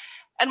 blah.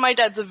 And my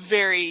dad's a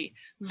very,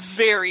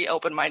 very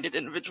open-minded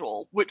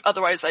individual.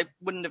 Otherwise, I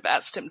wouldn't have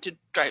asked him to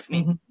drive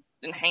me.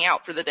 And hang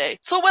out for the day.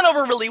 So it went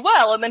over really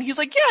well, and then he's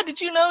like, yeah, did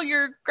you know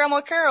your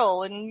Grandma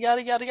Carol, and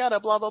yada, yada,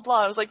 yada, blah, blah,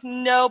 blah. I was like,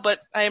 no,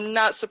 but I am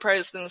not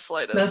surprised in the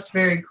slightest. That's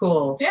very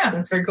cool. Yeah.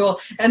 That's very cool.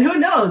 And who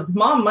knows,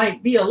 Mom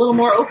might be a little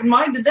more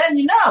open-minded than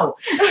you know.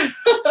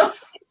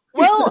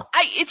 Well,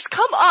 it's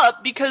come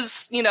up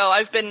because, you know,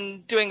 I've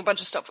been doing a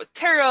bunch of stuff with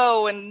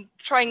tarot and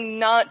trying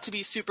not to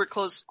be super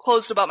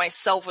closed about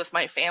myself with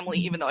my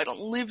family, even though I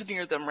don't live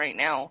near them right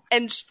now.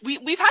 And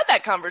we've had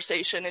that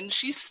conversation, and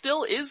she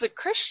still is a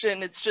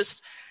Christian. It's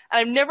just,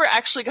 I've never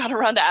actually got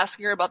around to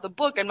asking her about the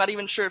book. I'm not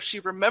even sure if she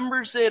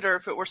remembers it or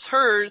if it was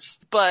hers.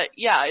 But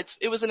yeah,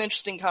 it was an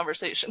interesting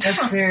conversation.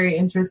 That's very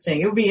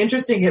interesting. It would be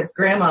interesting if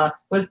Grandma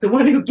was the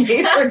one who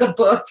gave her the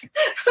book.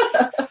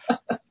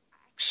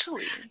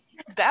 Actually,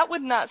 that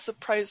would not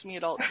surprise me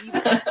at all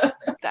either.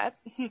 That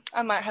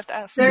I might have to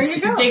ask. There you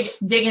go.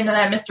 Dig into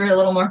that mystery a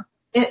little more.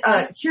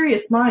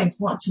 Curious minds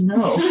want to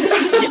know.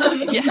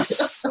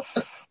 Yes.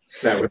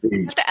 That would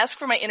be. I have to ask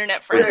for my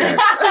internet friends.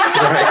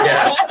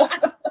 Right,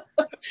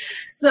 yeah.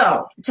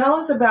 So, tell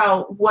us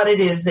about what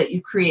it is that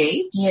you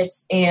create.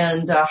 Yes.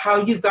 And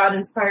how you got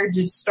inspired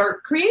to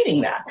start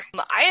creating that.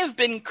 I have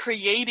been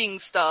creating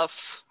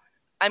stuff.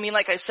 I mean,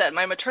 like I said,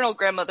 my maternal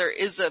grandmother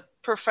is a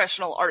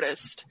professional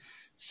artist.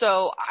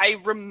 So I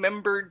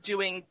remember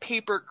doing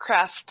paper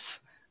craft.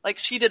 Like,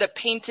 she did a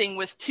painting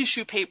with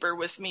tissue paper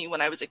with me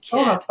when I was a kid.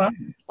 Oh, how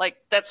fun. Like,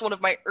 that's one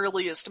of my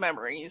earliest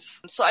memories.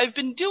 So I've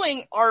been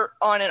doing art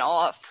on and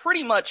off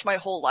pretty much my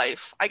whole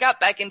life. I got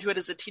back into it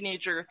as a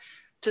teenager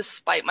to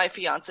spite my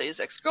fiance's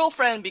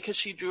ex-girlfriend because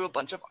she drew a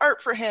bunch of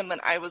art for him, and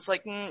I was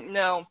like,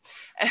 no.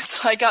 And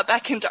so I got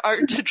back into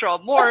art to draw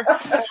more.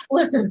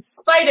 Listen,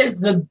 spite is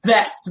the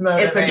best motivator.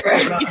 It's a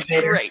great motivator.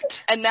 It's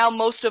great. And now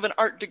most of an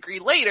art degree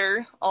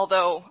later,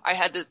 although I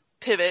had to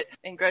pivot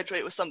and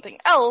graduate with something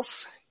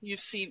else, you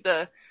see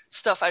the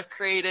stuff I've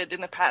created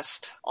in the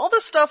past. All the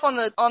stuff on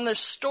the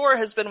store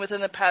has been within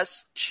the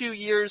past 2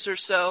 years or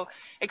so,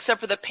 except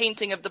for the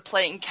painting of the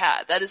playing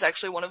cat. That is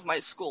actually one of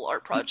my school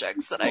art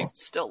projects that I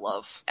still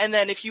love. And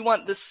then if you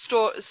want the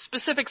store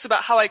specifics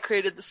about how I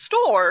created the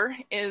store,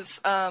 is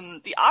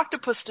the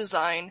octopus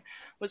design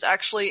was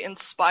actually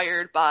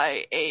inspired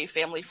by a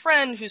family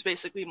friend who's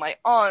basically my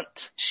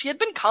aunt. She had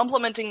been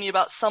complimenting me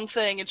about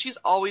something, and she's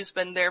always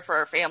been there for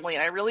our family,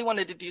 and I really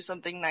wanted to do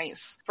something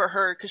nice for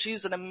her because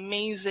she's an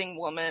amazing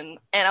woman.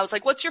 And I was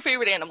like, what's your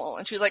favorite animal?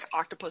 And she was like,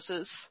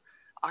 octopuses,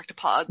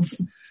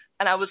 octopods.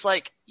 And I was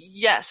like,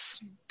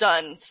 yes,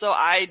 done. So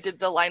I did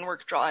the line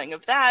work drawing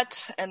of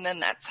that, and then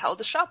that's how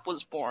the shop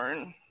was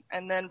born.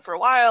 And then for a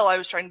while, I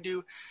was trying to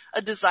do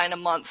a design a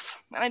month,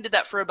 and I did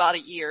that for about a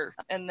year.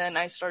 And then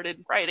I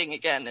started writing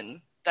again,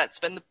 and that's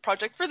been the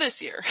project for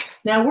this year.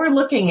 Now, we're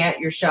looking at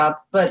your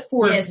shop, but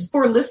for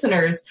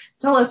listeners,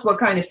 tell us what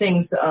kind of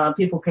things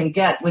people can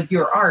get with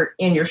your art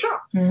in your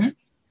shop. Mm-hmm.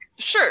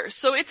 Sure.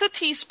 So it's a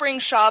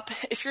Teespring shop.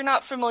 If you're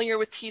not familiar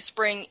with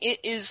Teespring, it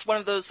is one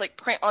of those like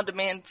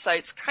print-on-demand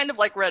sites, kind of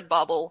like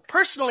Redbubble.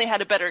 Personally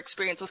had a better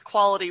experience with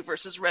quality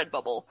versus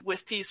Redbubble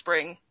with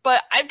Teespring.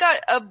 But I've got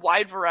a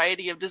wide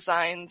variety of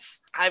designs.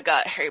 I've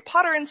got Harry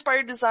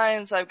Potter-inspired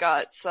designs. I've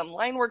got some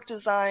linework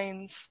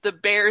designs. The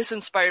bear is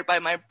inspired by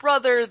my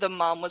brother. The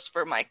mom was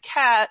for my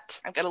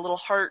cat. I've got a little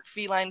heart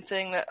feline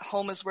thing that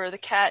home is where the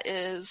cat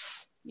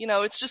is. You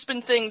know, it's just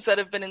been things that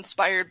have been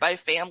inspired by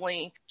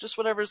family, just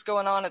whatever's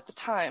going on at the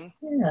time.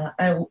 Yeah,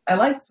 I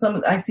like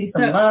I see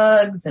some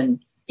mugs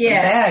and some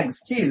bags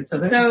too.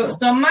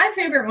 So my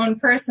favorite one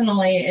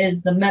personally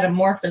is the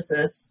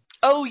Metamorphosis.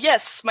 Oh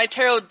yes, my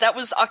tarot, that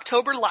was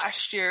October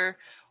last year,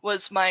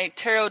 was my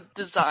tarot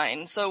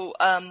design. So,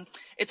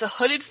 it's a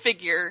hooded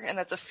figure, and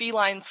that's a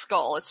feline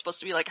skull. It's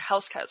supposed to be like a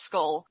house cat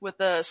skull with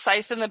a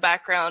scythe in the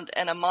background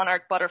and a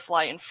monarch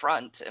butterfly in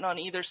front. And on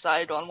either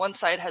side, on one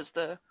side has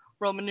the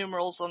Roman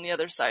numerals, on the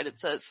other side it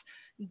says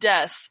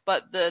death,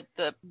 but the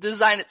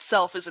design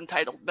itself is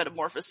entitled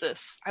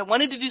Metamorphosis. I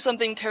wanted to do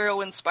something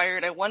tarot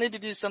inspired. I wanted to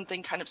do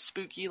something kind of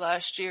spooky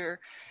last year,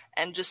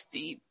 and just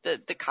the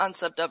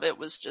concept of it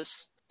was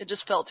just, it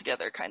just fell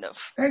together kind of.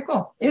 Very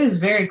cool. It is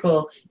very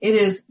cool. It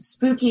is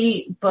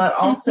spooky, but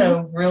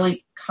also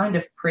really kind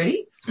of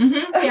pretty.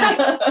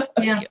 Yeah.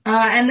 Yeah.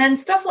 And then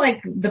stuff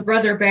like the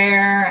brother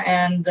bear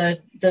and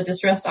the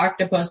distressed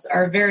octopus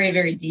are very,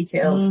 very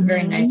detailed.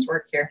 Very nice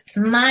work here.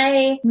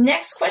 My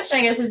next question,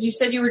 I guess, is you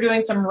said you were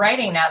doing some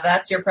writing now.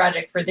 That's your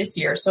project for this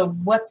year. So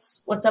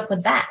what's up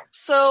with that?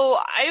 So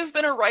I've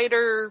been a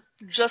writer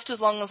just as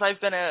long as I've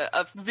been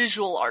a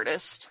visual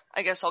artist,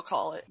 I guess I'll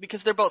call it,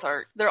 because they're both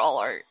art. They're all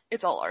art.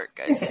 It's all art,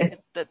 guys.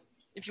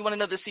 If you want to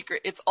know the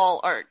secret, it's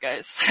all art,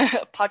 guys.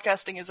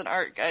 Podcasting is an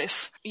art,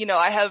 guys. You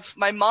know,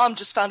 my mom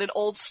just found an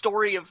old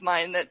story of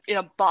mine that in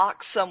a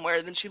box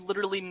somewhere, then she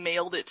literally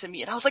mailed it to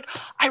me. And I was like,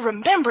 I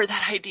remember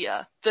that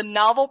idea. The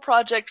novel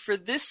project for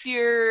this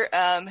year,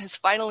 has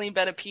finally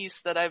been a piece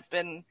that I've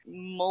been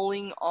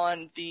mulling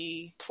on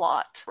the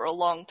plot for a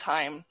long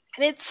time.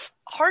 And it's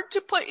hard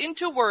to put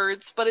into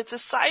words, but it's a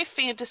sci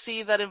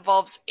fantasy that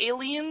involves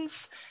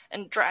aliens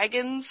and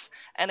dragons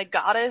and a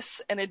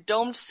goddess and a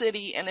domed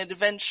city and an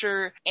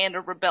adventure and a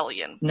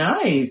rebellion.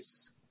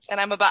 Nice. And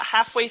I'm about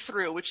halfway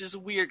through, which is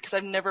weird because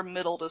I've never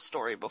middled a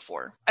story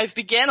before. I've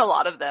began a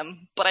lot of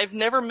them, but I've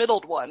never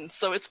middled one,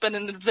 so it's been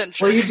an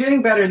adventure. Well, you're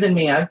doing better than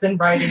me. I've been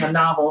writing a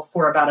novel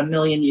for about 1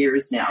 million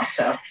years now,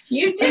 so.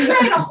 You did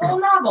write a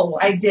whole novel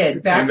once. I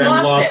did. And then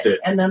lost it.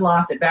 And then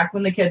lost it back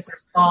when the kids were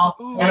small.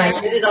 Ooh, and I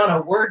did it on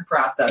a word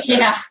processor.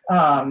 Yeah.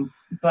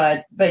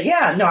 But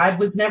yeah, no, I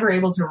was never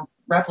able to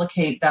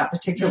replicate that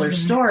particular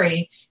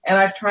story. And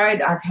I've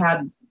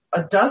had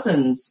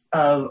dozens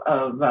of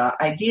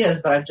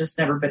ideas, but I've just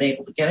never been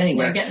able to get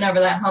anywhere. You're getting over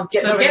that hump.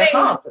 So getting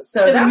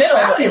So to the middle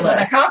fabulous. is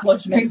an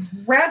accomplishment.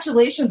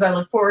 Congratulations. I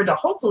look forward to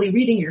hopefully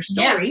reading your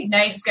story. Yeah,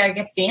 now you just gotta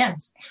get to the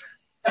end.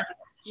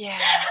 Yeah.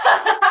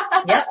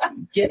 Yep.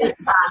 Get it.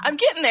 I'm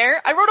getting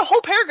there. I wrote a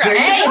whole paragraph.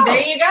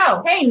 There you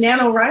go. Hey,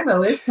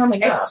 NaNoWriMo is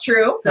coming up. It's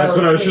true. So that's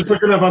what I was just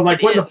looking up. I'm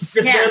like, what the fuck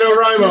is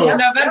NaNoWriMo? It's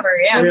November,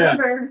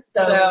 November.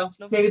 So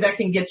maybe that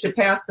can get you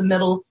past the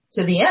middle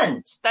to the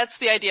end. That's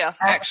the idea,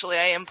 actually.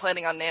 I am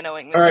planning on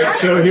nanoing this. All right,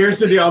 so here's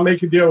the deal. I'll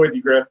make a deal with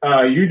you, Griff.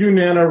 You do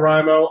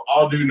NaNoWriMo.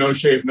 I'll do No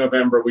Shave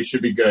November. We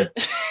should be good.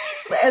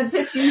 As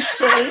if you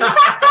shaved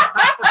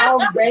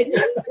already.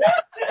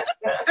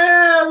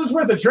 It was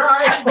worth a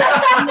try.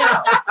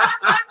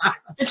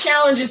 The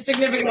challenge is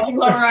significantly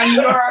lower on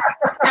your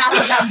half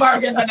of that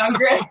bargain than on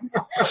Greg's.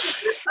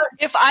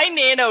 If I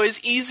nano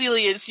as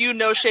easily as you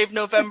No Shave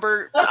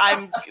November,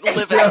 I'm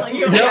living.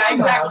 Yeah,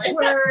 exactly.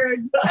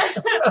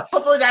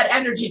 Hopefully that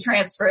energy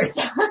transfers.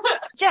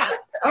 Yeah.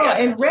 Oh,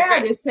 and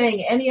Rad is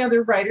saying any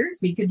other writers,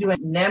 we could do a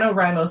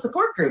NaNoWriMo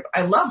support group.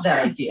 I love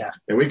that idea.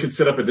 And we could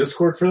set up a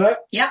Discord for that?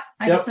 Yep.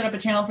 I could set up a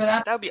channel for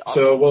that. That would be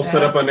awesome. So we'll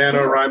set up a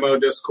NaNoWriMo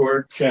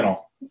Discord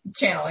channel.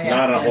 Yeah.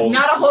 Not a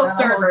whole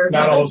server.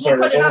 Not a whole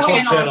server. We'll put a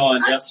whole channel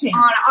on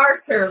our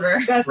server.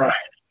 That's right.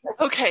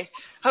 Okay.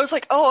 I was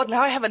like, oh,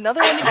 now I have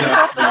another one.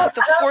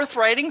 The fourth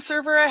writing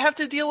server I have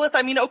to deal with.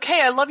 I mean, okay,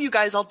 I love you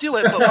guys. I'll do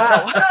it, but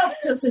wow.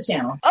 Just a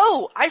channel.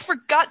 Oh, I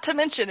forgot to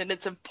mention, and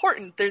it's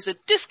important. There's a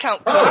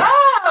discount code.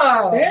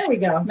 Oh, there we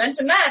go.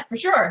 Mention that for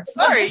sure.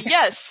 Sorry,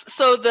 yes.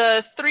 So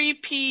the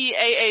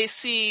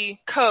 3PAAC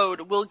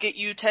code will get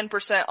you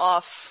 10%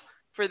 off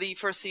for the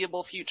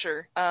foreseeable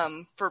future.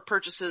 For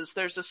purchases,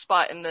 there's a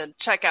spot in the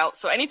checkout.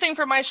 So anything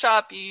from my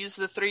shop, you use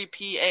the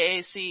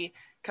 3PAAC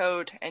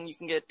code and you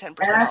can get 10%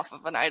 off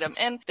of an item.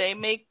 And they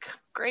make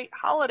great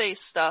holiday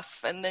stuff,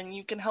 and then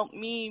you can help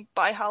me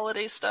buy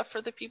holiday stuff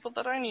for the people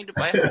that I need to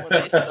buy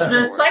holiday stuff.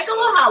 The cycle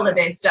of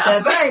holiday stuff.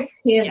 That's right.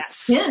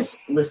 Hint,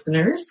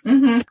 listeners.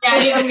 Mm-hmm.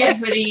 Yeah, you can get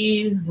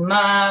hoodies,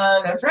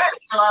 mugs. That's right.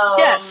 Pillows,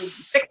 yes.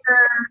 Stickers.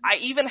 I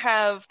even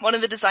have one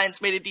of the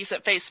designs made a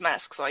decent face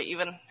mask, so I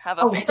even have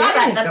a face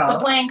mask. That's the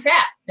playing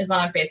cat is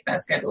on a face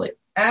mask, I believe.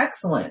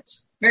 Excellent.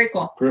 Very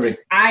cool. Groovy.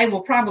 I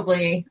will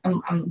probably,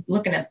 I'm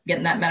looking at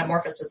getting that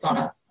Metamorphosis on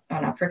a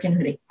on a freaking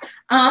hoodie.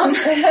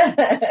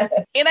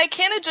 And I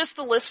can adjust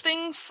the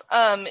listings.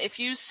 If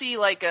you see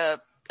like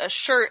a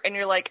shirt and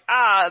you're like,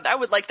 I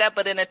would like that,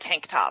 but in a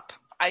tank top,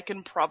 I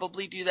can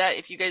probably do that.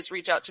 If you guys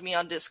reach out to me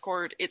on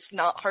Discord, it's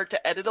not hard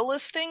to edit a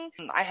listing.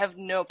 I have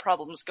no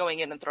problems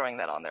going in and throwing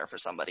that on there for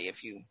somebody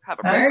if you have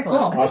a Very cool.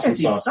 Awesome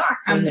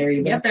Socks in there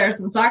even. Yep, there are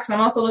some socks. I'm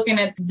also looking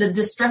at the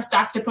distressed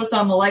octopus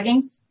on the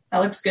leggings.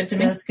 That looks good to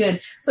me. That's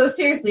good. So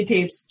seriously,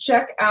 peeps,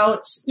 check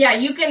out. Yeah,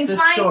 you can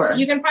find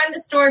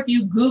the store if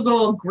you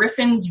Google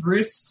Griffin's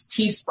Roost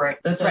Teespring.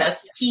 That's right.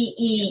 That's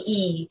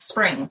TEE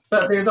spring.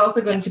 But there's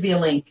also going to be a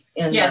link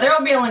in. Yeah, there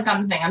will be a link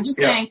on the thing. I'm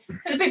just saying,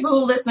 for the people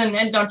who listen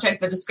and don't check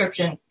the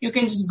description, you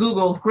can just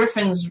Google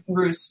Griffin's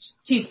Roost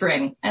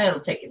Teespring and it'll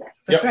take you there.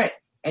 That's right.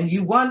 And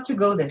you want to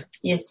go there.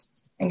 Yes,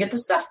 and get the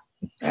stuff.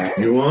 All right.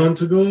 You want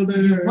to go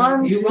there? You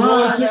want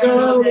to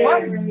go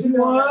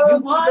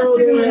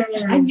there.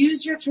 And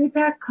use your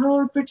 3-pack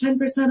code for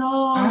 10%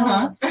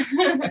 off.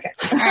 Okay.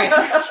 All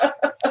right.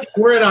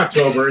 We're in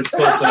October. It's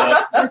close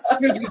enough. It's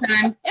spooky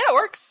time. Yeah, it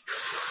works.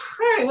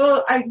 All right.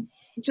 Well, I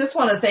just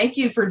want to thank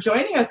you for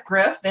joining us,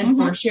 Griff, and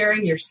for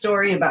sharing your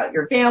story about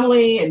your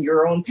family and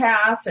your own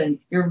path and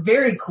your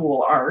very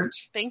cool art.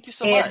 Thank you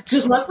so and much.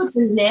 Good luck with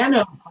the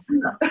nano.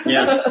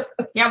 Yeah.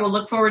 Yeah, we'll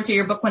look forward to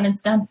your book when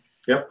it's done.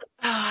 Yep.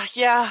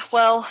 Yeah,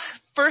 well,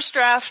 first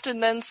draft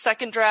and then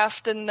second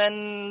draft and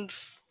then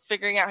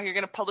figuring out how you're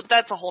going to publish.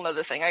 That's a whole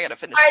nother thing. I got to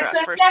finish All the right,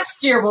 draft so first.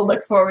 next year we'll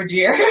look forward to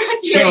your.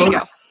 There you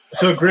go.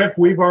 So Griff,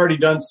 we've already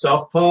done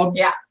self-pub.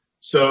 Yeah.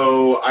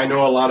 So I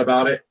know a lot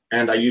about it,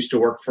 and I used to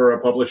work for a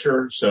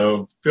publisher,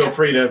 so feel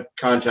free to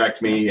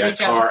contact me at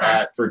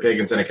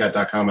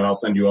car@forpagansandacat.com, and I'll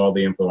send you all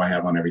the info I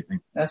have on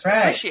everything. That's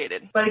right.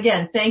 Appreciated. But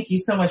again, thank you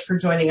so much for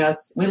joining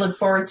us. We look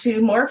forward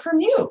to more from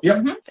you.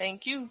 Yep.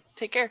 Thank you.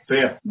 Take care. So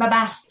yeah.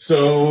 Bye-bye.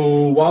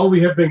 So while we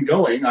have been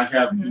going, I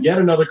have yet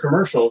another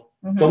commercial,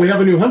 but we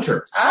have a new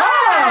hunter.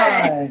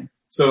 Hi.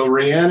 So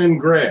Rhiannon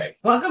Gray.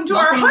 Welcome to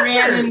our hunters.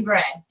 Rhiannon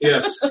Gray.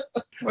 Yes.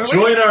 Where we?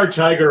 Join our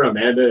tiger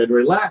Amanda and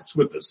relax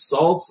with the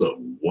salts of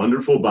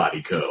Wonderful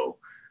Body Co.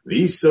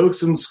 These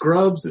soaks and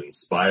scrubs,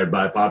 inspired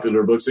by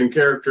popular books and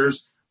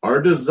characters,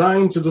 are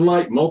designed to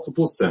delight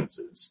multiple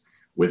senses.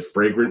 With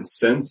fragrant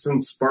scents and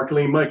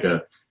sparkling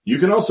mica, you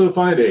can also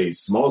find a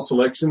small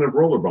selection of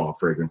rollerball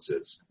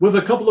fragrances. With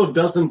a couple of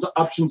dozens of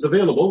options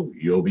available,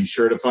 you'll be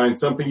sure to find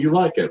something you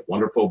like at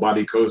Wonderful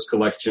Body Co.'s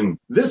collection.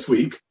 This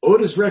week,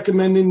 Oat is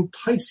recommending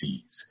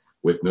Pisces,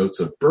 with notes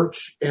of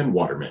birch and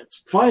watermint.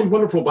 Find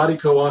Wonderful Body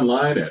Co.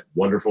 online at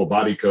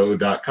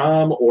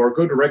wonderfulbodyco.com or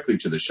go directly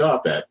to the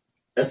shop at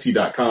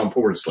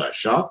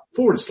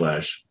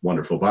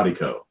etsy.com/shop/Wonderful Body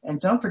Co.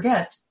 And don't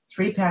forget,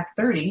 3-pack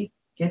 30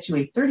 gets you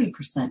a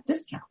 30%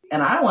 discount.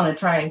 And I want to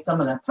try some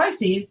of that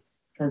Pisces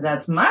because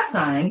that's my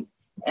sign.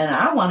 And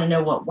I want to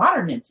know what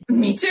watermint is.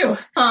 Me too.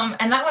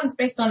 And that one's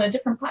based on a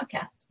different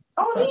podcast.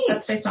 Oh, So neat.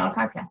 that's based on a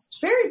podcast.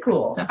 Very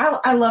cool. So.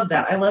 I love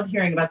that. I love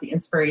hearing about the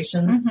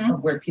inspirations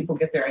of where people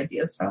get their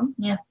ideas from.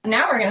 Yeah.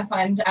 Now we're going to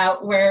find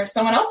out where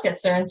someone else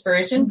gets their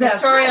inspiration. That's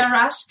Victoria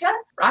right.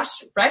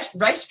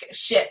 Rashka.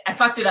 Shit, I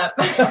fucked it up.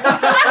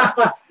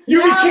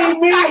 You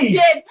became me! I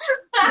did.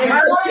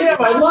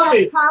 Damn, I love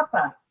it.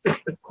 Papa.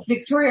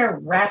 Victoria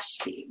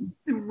Rashke.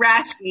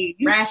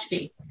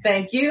 Rashke.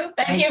 Thank you.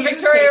 Thank you,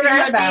 Victoria Taking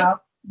my Rashke. bow.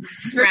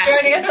 For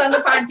joining us on the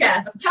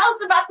podcast. Tell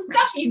us about the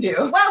stuff you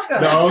do.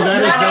 Welcome. No,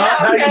 that is not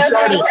how you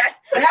started.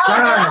 Now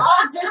we're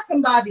all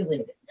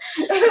discombobulated.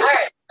 All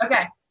right.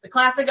 Okay. The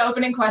classic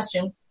opening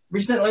question,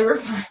 recently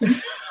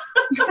refined.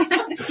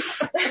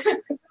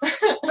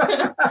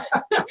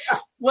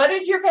 What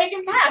is your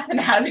pagan path and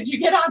how did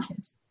you get on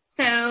it?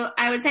 So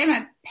I would say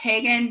my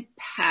pagan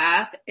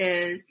path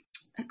is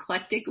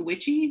eclectic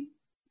witchy,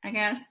 I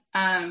guess.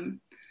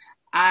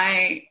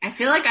 I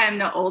feel like I'm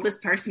the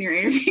oldest person you're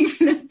interviewing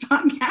for this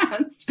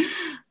podcast.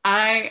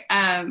 I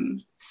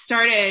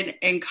started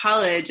in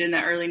college in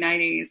the early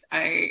 90s.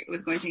 I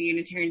was going to a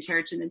Unitarian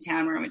church in the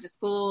town where I went to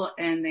school,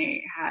 and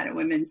they had a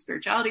women's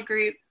spirituality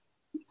group.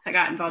 So I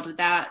got involved with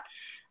that.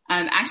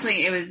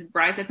 Actually, it was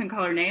Rise Up and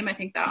Call Her Name. I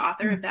think the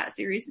author of that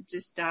series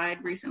just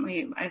died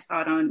recently. I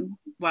saw it on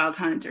Wild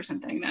Hunt or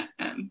something that,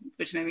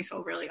 which made me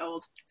feel really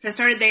old. So I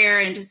started there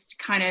and just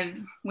kind of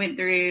went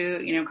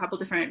through, a couple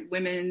different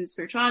women's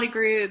spirituality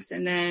groups,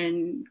 and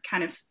then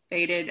kind of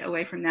faded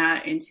away from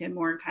that into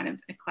more kind of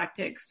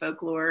eclectic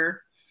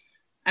folklore.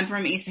 I'm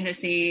from East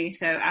Tennessee,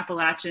 so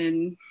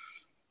Appalachian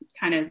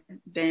kind of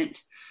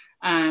bent.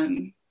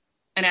 And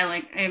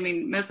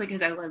mostly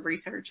because I love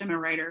research. I'm a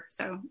writer,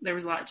 so there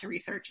was a lot to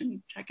research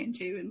and check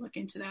into and look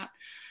into that.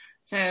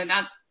 So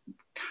that's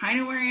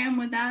kind of where I am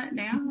with that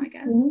now, I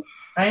guess.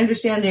 I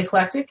understand the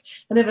eclectic,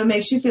 and if it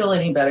makes you feel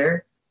any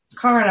better,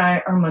 Cara and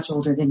I are much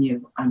older than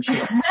you, I'm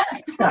sure.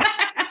 So,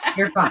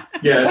 you're fine.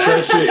 Yeah,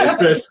 especially I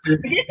didn't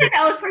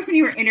know the person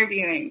you were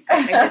interviewing.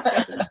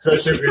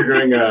 especially if you're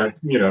doing,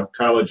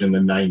 college in the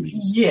 90s.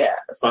 Yes.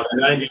 By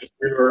the 90s,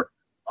 we were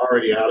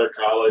already out of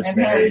college, And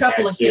had a married,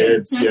 couple had of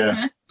kids.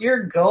 Yeah.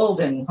 You're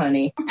golden,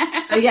 honey.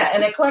 So yeah,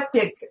 and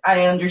eclectic,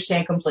 I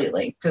understand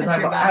completely because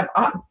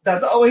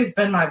that's always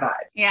been my vibe.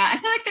 Yeah, I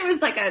feel like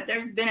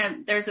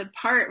there's a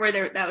part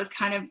where that was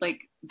kind of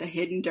like the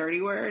hidden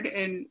dirty word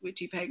in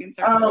witchy pagan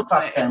circles. Oh,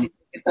 fuck them.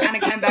 It's kind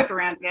of coming back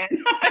around again.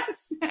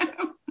 So.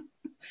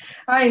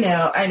 I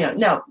know.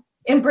 No,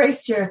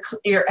 embrace your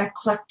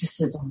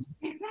eclecticism.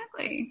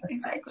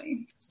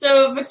 Exactly.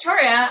 So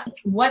Victoria,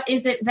 what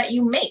is it that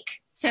you make?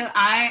 So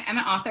I am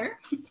an author.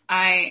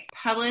 I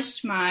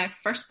published my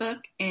first book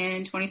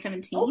in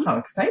 2017. Oh, how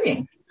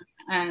exciting.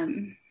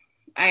 I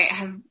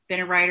have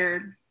been a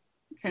writer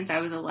since I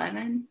was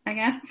 11, I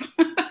guess.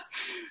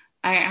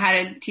 I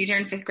had a teacher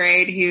in 5th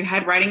grade who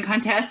had writing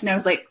contests, and I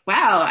was like,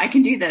 wow, I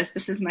can do this.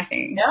 This is my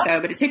thing. Yeah.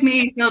 But it took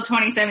me until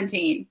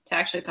 2017 to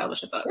actually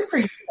publish a book. Good for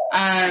you.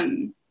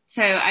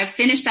 So I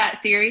finished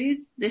that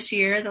series this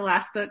year. The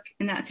last book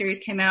in that series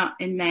came out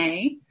in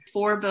May.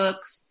 4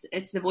 books.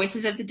 It's the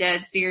Voices of the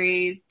Dead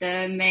series.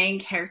 The main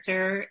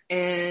character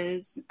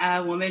is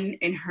a woman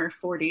in her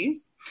 40s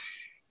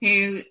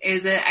who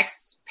is an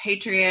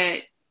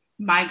expatriate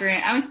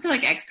migrant. I always feel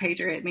like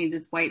expatriate means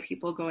it's white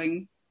people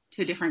going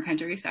to a different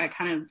country. So I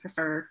kind of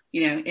prefer,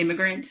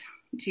 immigrant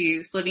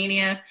to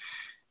Slovenia.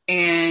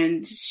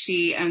 And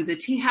she owns a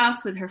tea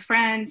house with her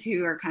friends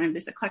who are kind of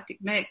this eclectic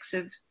mix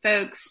of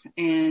folks.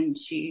 And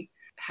she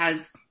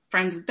has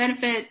friends with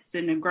benefits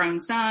and a grown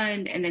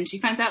son. And then she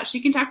finds out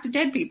she can talk to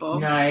dead people.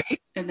 Nice.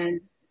 And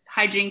then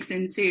hijinks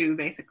ensue,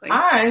 basically.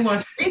 I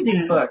want to read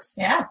these books.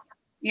 Yeah.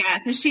 Yeah.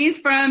 So she's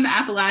from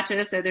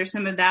Appalachia. So there's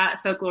some of that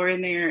folklore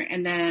in there.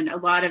 And then a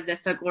lot of the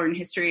folklore and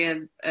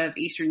history of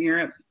Eastern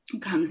Europe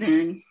comes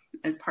in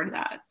as part of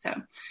that. So.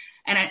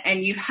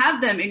 And you have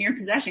them in your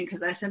possession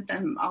because I sent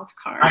them all to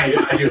Carr. I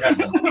do have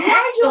them.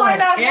 Why do I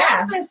not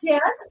have this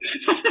yet?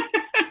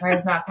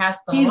 Carr's not past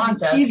the He's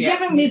Melantos yet.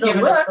 giving me the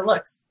us the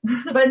looks.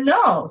 But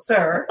no,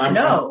 sir,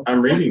 no.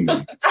 I'm reading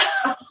them.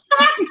 I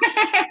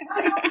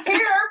don't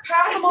care.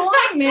 Pass them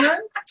along, man.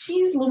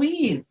 Jeez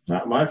Louise.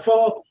 Not my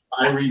fault.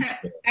 I read.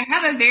 I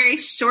have a very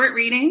short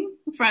reading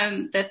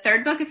from the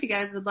 3rd book if you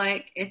guys would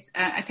like. It's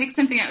I picked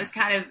something that was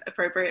kind of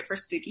appropriate for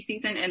spooky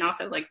season and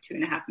also like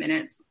 2.5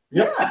 minutes.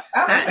 Yep.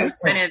 Kind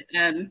of,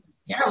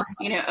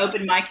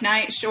 open mic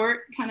night short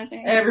kind of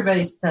thing.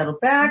 Everybody settle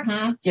back.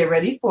 Mm-hmm. Get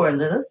ready for a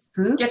little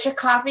spook. Get your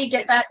coffee,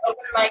 get that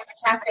open mic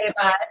cafe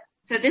vibe.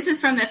 So this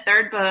is from the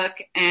 3rd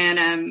book,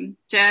 and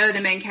Joe,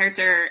 the main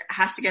character,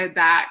 has to go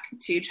back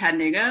to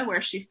Chattanooga,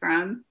 where she's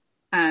from,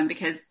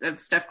 because of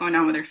stuff going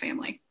on with her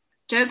family.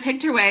 Joe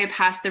picked her way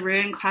past the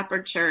ruined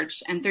clapboard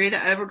church and through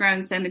the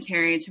overgrown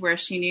cemetery to where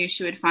she knew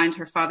she would find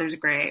her father's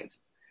grave.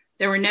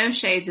 There were no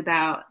shades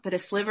about, but a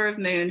sliver of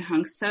moon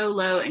hung so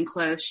low and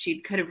close she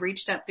could have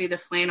reached up through the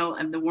flannel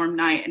of the warm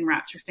night and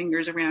wrapped her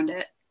fingers around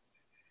it.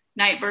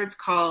 Nightbirds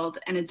called,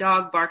 and a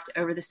dog barked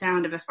over the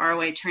sound of a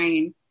faraway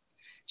train.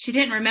 She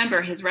didn't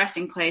remember his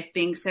resting place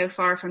being so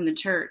far from the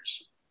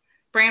church.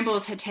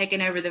 Brambles had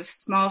taken over the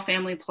small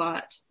family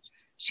plot.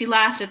 She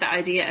laughed at the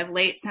idea of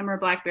late summer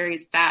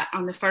blackberries fat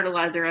on the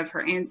fertilizer of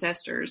her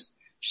ancestors.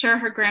 Sure,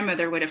 her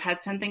grandmother would have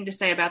had something to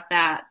say about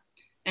that,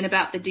 and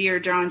about the deer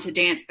drawn to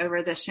dance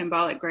over the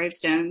symbolic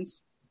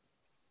gravestones.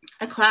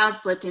 A cloud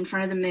slipped in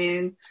front of the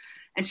moon,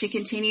 and she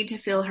continued to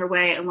feel her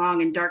way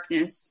along in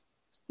darkness.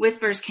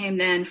 Whispers came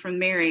then from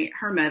Mary,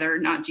 her mother,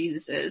 not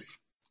Jesus's,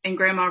 and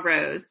Grandma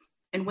Rose,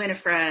 and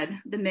Winifred,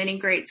 the many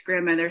greats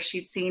grandmother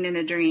she'd seen in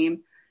a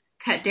dream,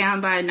 cut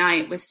down by a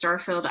night with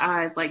star-filled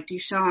eyes like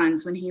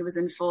Duchamp's when he was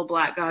in full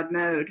black god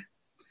mode.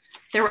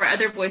 There were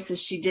other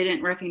voices she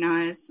didn't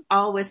recognize.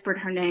 All whispered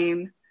her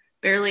name,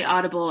 barely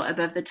audible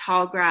above the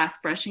tall grass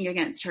brushing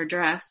against her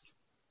dress.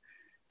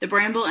 The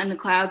bramble and the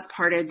clouds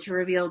parted to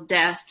reveal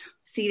Death,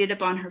 seated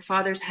upon her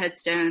father's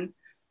headstone,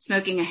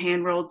 smoking a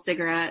hand-rolled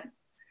cigarette.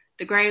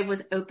 The grave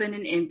was open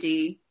and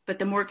empty, but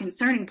the more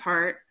concerning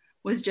part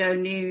was Joe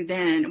knew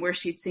then where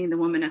she'd seen the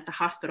woman at the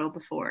hospital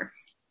before.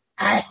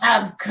 I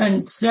have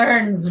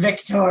concerns,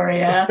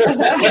 Victoria.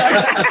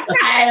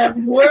 I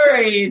am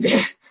worried.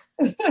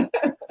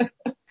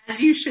 As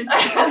you should be.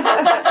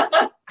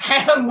 I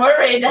am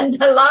worried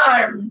and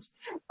alarmed.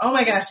 Oh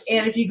my gosh.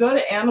 And if you go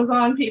to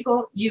Amazon,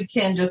 people, you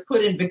can just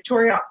put in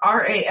Victoria,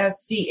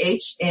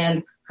 R-A-S-C-H,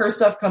 and her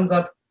stuff comes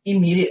up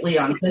immediately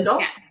on Kindle.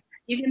 Yeah.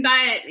 You can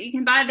buy it. You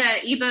can buy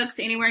the ebooks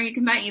anywhere you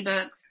can buy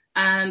ebooks.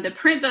 The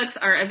print books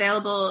are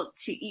available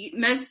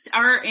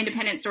our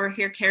independent store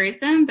here carries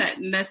them,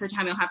 but most of the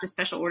time you'll have to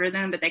special order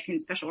them, but they can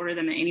special order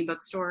them at any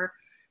bookstore.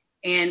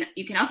 And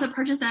you can also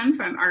purchase them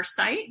from our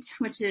site,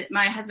 which is,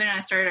 my husband and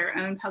I started our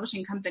own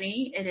publishing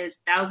company. It is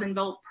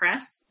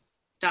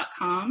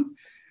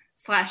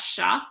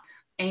 1000voltpress.com/shop.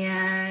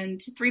 And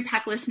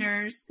 3-pack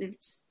listeners,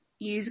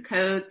 use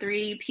code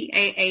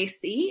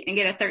 3PAAC and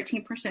get a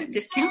 13%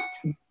 discount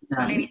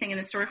on anything in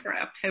the store for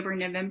October and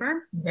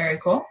November. Very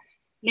cool.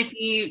 If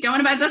you don't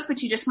want to buy a book,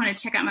 but you just want to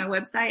check out my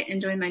website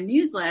and join my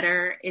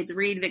newsletter, it's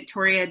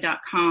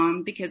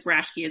readvictoria.com because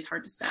Rashke is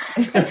hard to spell.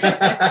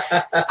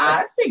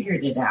 I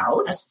figured it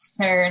out. That's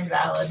fair and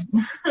valid.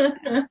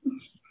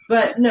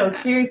 But no,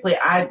 seriously,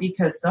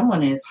 because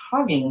someone is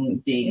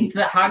hogging the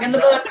The hogging the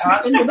book.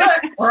 hogging the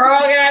books. We're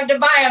all gonna have to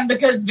buy them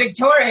because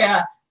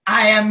Victoria,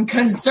 I am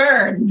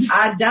concerned.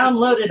 I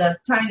downloaded a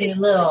tiny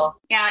little.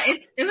 Yeah,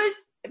 it was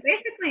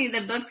basically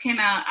the books came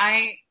out.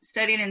 I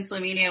studied in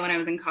Slovenia when I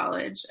was in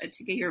college. I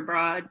took a year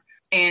abroad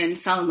and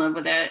fell in love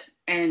with it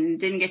and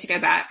didn't get to go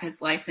back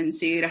because life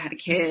ensued. I had a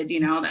kid,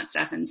 all that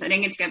stuff. And so I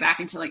didn't get to go back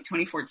until like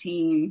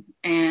 2014.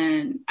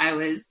 And I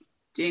was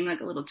doing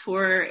like a little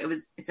tour.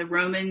 It's a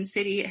Roman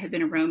city. It had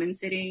been a Roman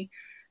city.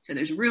 So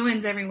there's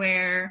ruins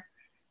everywhere.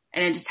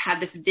 And I just had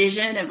this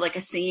vision of like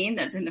a scene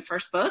that's in the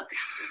first book.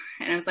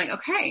 And I was like,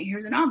 okay,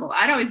 here's a novel.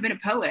 I'd always been a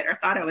poet or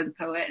thought I was a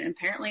poet. And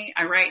apparently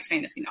I write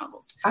fantasy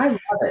novels. I love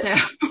it.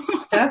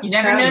 So You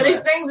never know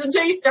these things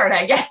until you start,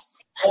 I guess.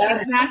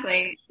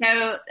 exactly.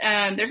 So,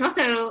 there's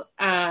also,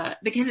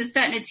 because it's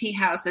set in a tea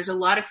house, there's a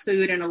lot of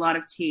food and a lot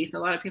of tea. So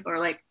a lot of people are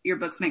like, your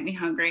books make me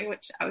hungry,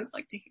 which I always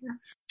like to hear.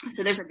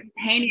 So there's a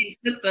companion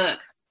cookbook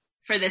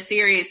for the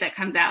series that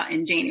comes out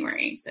in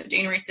January. So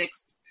January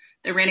 6th,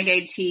 the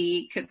Renegade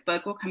Tea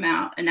cookbook will come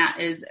out, and that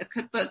is a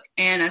cookbook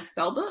and a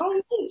spell book.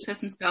 Oh, neat. So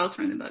some spells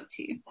from the book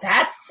too.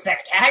 That's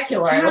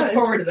spectacular. I look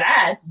forward to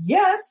that.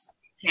 Yes.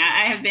 Yeah,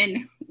 I have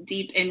been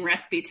deep in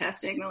recipe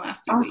testing the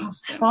last few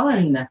weeks. So.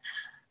 Fun.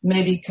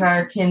 Maybe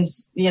Car can,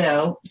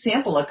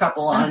 sample a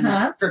couple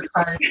on for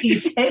Car's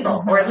Tea's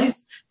table, or at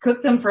least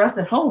cook them for us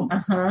at home.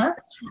 Well,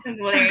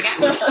 there you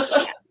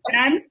go. And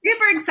I'm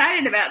super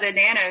excited about the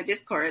Nano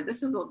Discord.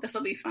 This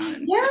will be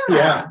fun.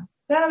 Yeah.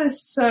 That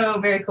is so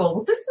very cool.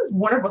 Well, this is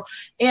wonderful.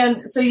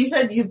 And so you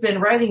said you've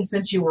been writing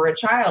since you were a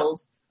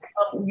child.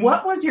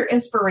 What was your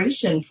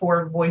inspiration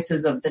for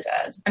Voices of the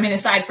Dead? I mean,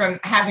 aside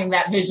from having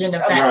that vision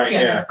of that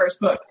scene in the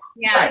first book.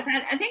 Yeah,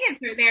 right. I think it's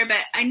right there, but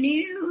I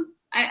knew,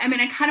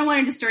 I kind of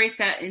wanted a story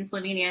set in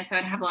Slovenia, so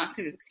I'd have lots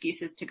of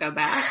excuses to go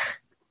back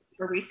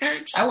for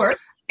research. That worked.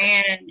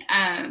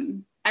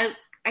 And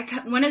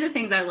one of the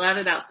things I love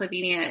about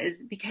Slovenia is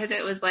because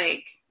it was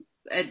like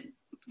a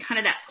kind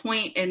of that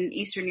point in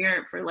Eastern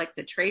Europe for like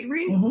the trade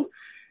routes. Mm-hmm.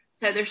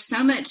 So there's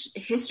so much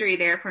history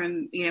there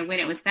from, when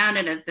it was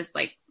founded as this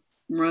like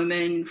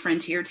Roman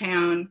frontier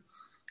town,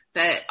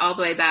 but all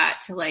the way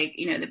back to like,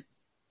 the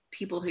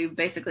people who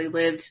basically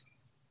lived,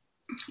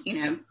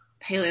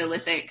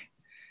 Paleolithic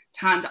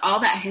times, all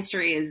that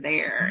history is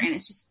there. And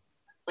it's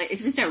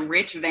just a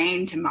rich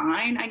vein to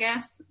mine, I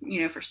guess,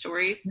 for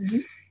stories. Mm-hmm.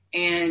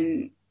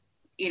 And,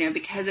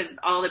 because of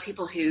all the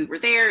people who were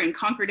there and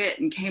conquered it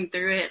and came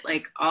through it,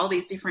 like all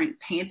these different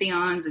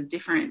pantheons of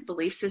different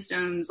belief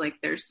systems, like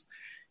there's,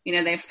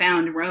 they've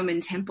found Roman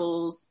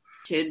temples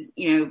to,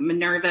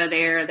 Minerva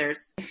there. They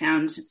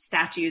found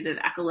statues of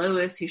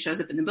Achelous, who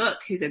shows up in the book,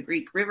 who's a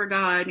Greek river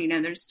god.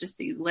 There's just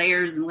these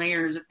layers and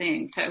layers of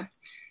things. So,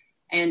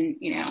 and,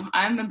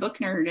 I'm a book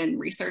nerd and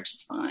research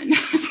is fun.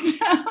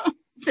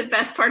 So it's the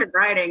best part of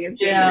writing is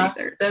doing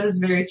research. That is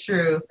very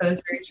true.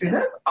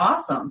 That's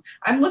awesome.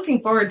 I'm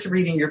looking forward to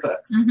reading your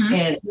books. Mm-hmm.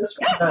 And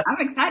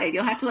I'm excited.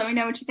 You'll have to let me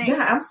know what you think.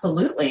 Yeah,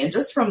 absolutely. And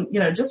just from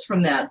that,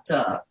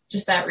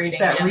 reading,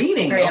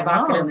 reading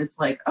alone, it's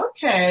like,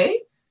 okay,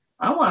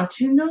 I want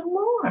to know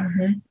more.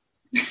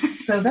 Mm-hmm.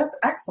 So that's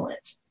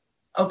excellent.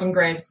 Open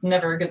graves,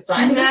 never a good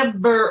sign.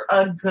 Never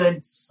a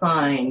good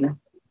sign.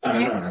 I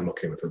don't know. I'm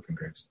okay with open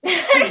graves.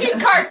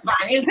 Car's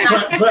fine. He's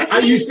not. But I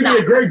used to be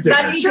a grave digger.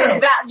 That's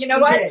true. You know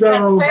what? So,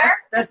 that's fair.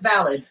 That's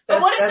valid.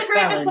 But what if the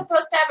grave is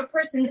supposed to have a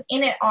person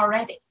in it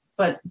already?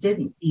 But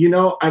didn't.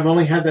 I've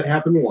only had that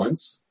happen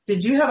once.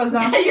 Did you have a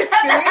zombie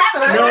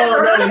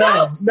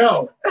experience?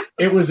 No.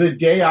 It was a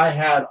day I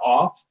had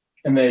off,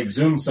 and they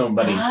exhumed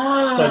somebody,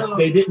 but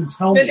they didn't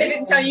tell me. They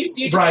didn't tell you, so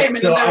you just came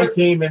in. So I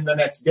came in the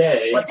next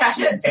day. What's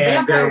happened?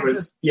 And there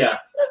was,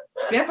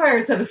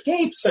 Vampires have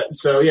escaped.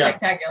 So yeah.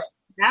 Spectacular.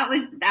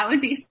 That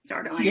would be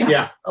startling.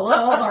 Yeah. A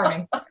little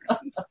alarming.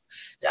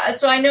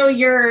 So I know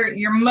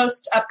your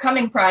most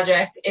upcoming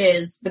project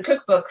is the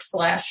cookbook /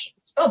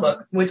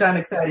 spellbook, which I'm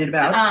excited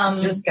about.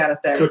 Just gotta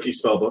say, cookie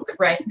spellbook.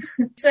 Right.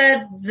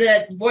 Said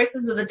that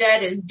Voices of the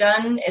Dead is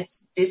done. It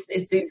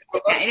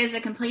is a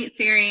complete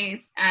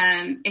series.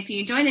 If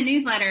you join the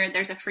newsletter,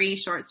 there's a free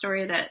short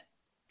story that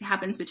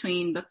happens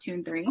between book 2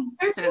 and 3.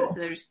 So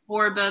there's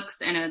 4 books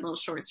and a little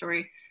short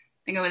story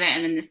to go with it,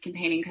 and then this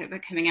companion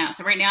cookbook coming out.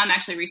 So right now I'm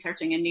actually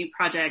researching a new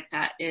project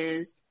that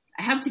is,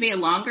 I hope to be a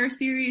longer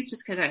series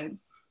just because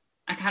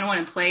I kind of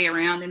want to play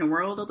around in a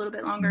world a little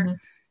bit longer. Mm-hmm.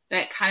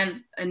 That kind of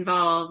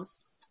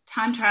involves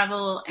time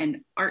travel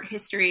and art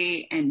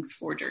history and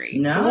forgery.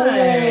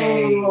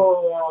 Nice.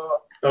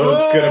 Oh,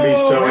 it's going to be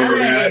so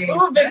interesting.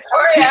 Oh,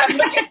 Victoria, I'm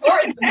looking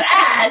forward to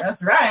that.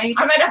 That's right.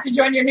 I might have to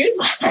join your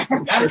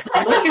newsletter.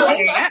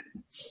 Absolutely.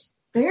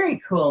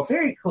 Very cool.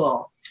 Very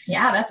cool.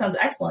 Yeah, that sounds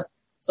excellent.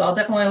 So I'll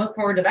definitely look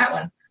forward to that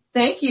one.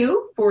 Thank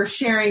you for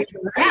sharing.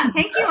 Yeah,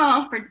 thank you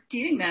all for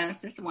doing this.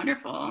 It's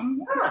wonderful.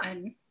 Yeah.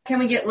 Can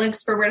we get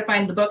links for where to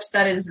find the books?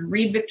 That is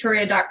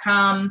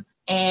readvictoria.com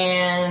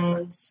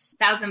and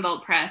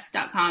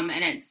 1000voltpress.com,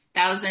 and it's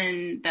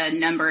 1000, the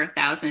number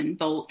 1000,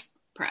 volt,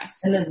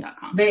 And then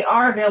they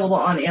are available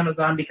on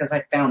Amazon because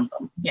I found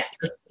them. Yes.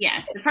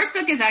 Yes. The first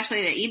book is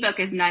actually, the ebook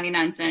is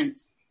 99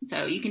 cents.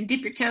 So you can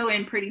dip your toe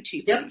in pretty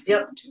cheap. Yep.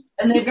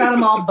 And they've got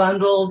them all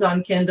bundled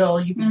on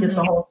Kindle. You can get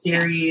the whole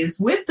series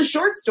with the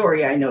short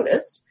story, I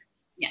noticed.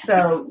 Yes.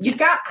 So you've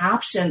got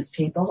options,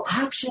 people.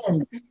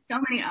 Options.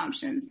 So many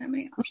options.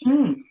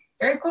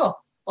 Very cool.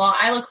 Well,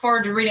 I look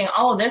forward to reading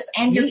all of this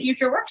and your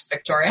future works,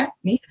 Victoria.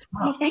 Me as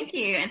well. Well, thank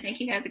you. And thank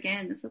you guys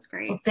again. This was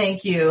great. Well,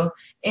 thank you.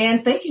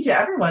 And thank you to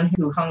everyone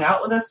who hung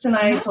out with us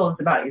tonight, told us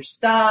about your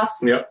stuff.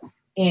 Yep.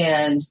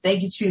 And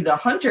thank you to the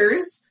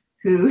hunters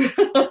who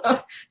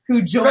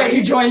joined. Right,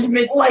 you joined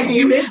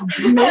midstream. mid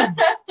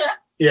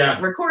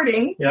Yeah.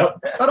 recording.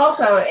 Yep. But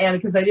also, and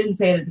because I didn't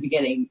say it at the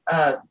beginning,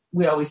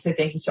 we always say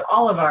thank you to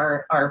all of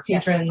our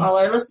patrons. Yes, all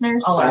our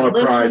listeners. All our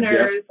Pride,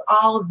 listeners,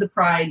 all of the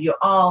Pride. You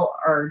all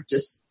are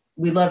just,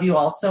 we love you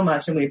all so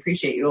much and we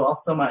appreciate you all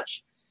so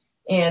much.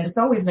 And it's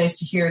always nice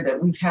to hear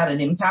that we've had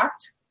an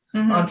impact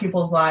on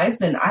people's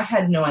lives. And I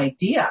had no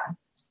idea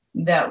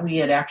that we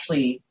had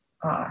actually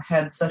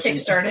had such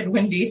Kickstarted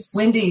Wendy's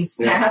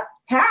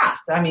path.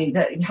 I mean,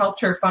 that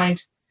helped her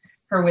find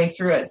her way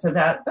through it. So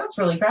that's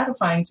really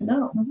gratifying to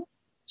know.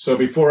 So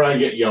before I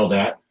get yelled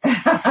at,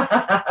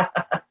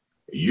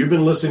 you've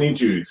been listening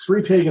to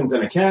Three Pagans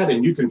and a Cat,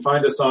 and you can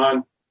find us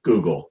on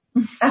Google.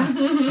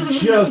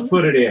 Just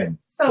put it in.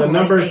 So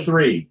number lazy.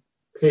 3,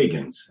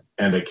 Pagans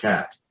and a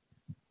Cat.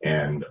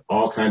 And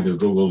all kinds of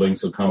Google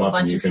links will come up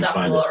and you can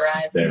find us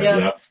there.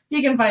 Yep.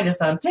 You can find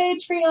us on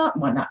Patreon.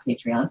 Well, not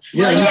Patreon.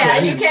 You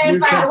can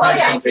find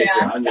us on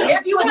Patreon.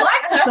 If you would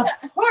like to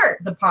support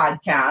the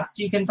podcast,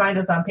 you can find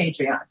us on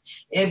Patreon.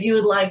 If you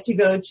would like to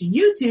go to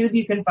YouTube,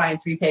 you can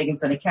find Three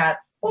Pagans and a Cat,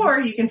 or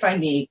you can find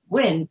me,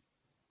 Gwen,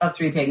 of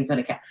Three Pagans and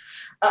a Cat,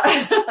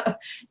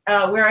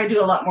 where I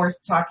do a lot more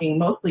talking,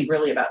 mostly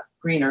really about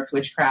Green Earth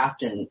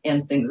witchcraft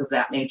and things of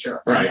that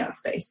nature in that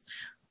space.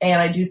 And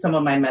I do some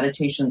of my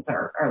meditations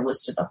are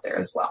listed up there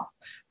as well.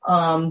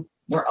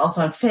 We're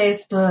also on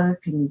Facebook.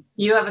 And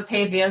you have a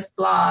Patheos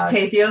blog.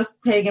 Patheos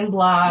Pagan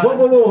blog.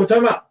 Whoa.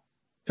 Time out.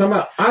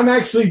 I'm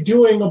actually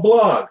doing a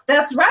blog.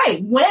 That's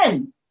right.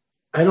 When?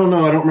 I don't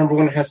know. I don't remember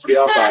when it has to be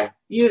out by.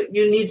 You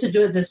need to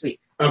do it this week.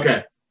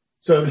 Okay.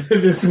 So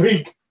this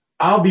week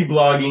I'll be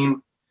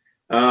blogging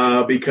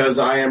because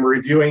I am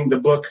reviewing the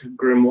book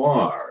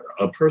Grimoire,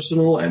 a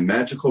personal and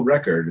magical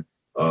record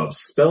of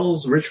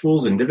spells,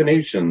 rituals, and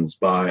divinations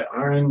by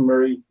Aaron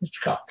Murray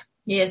Hitchcock.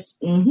 Yes.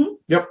 Mm-hmm.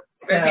 Yep.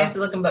 Very fancy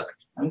looking book.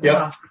 I'm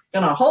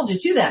gonna hold you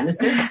to that,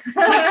 mister.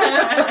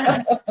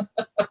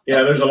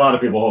 Yeah, there's a lot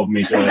of people holding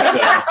me to it, so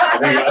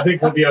I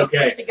think we'll be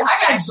okay. I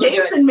got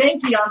Jason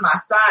Mankey on my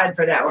side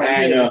for that one,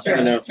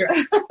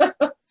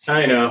 too.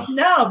 I know.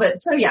 No, but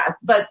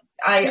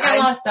I got a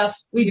lot of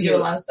stuff. We do a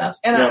lot of stuff.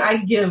 And I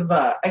give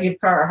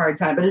Cara a hard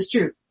time, but it's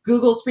true.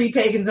 Google Three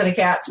Pagans and a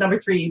Cat, number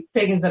 3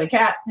 Pagans and a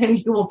Cat,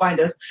 and you will find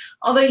us.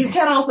 Although you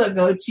can also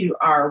go to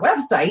our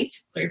website.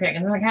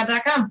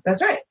 threepagansandacat.com.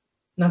 That's right.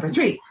 Number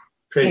 3.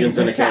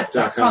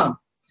 Pagansandacat.com.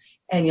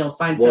 And you'll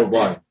find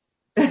worldwide.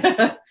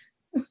 The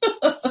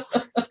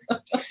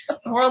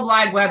World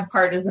Wide Web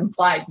part is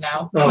implied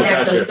now. Oh, it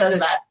actually says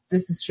that.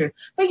 This is true.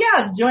 But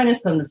yeah, join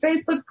us on the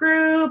Facebook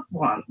group,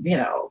 on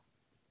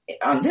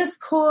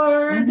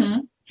Discord. Mm-hmm.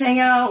 Hang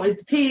out with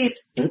the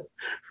peeps. The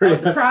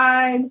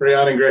Pride.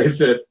 Brianna and Grace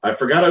said, I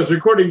forgot I was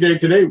recording day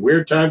today.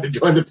 Weird time to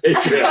join the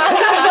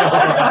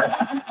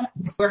Patreon.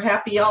 We're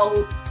happy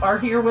y'all are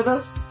here with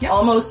us. Yep.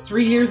 Almost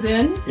 3 years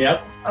in.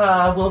 Yep.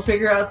 We'll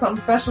figure out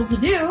something special to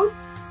do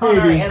on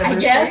our anniversary. I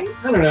guess.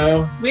 I don't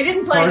know. We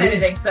didn't plan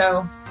anything,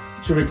 so.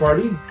 Should we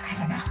party? I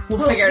don't know.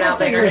 We'll figure it out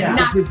later.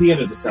 It's at the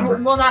end of December.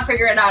 We'll not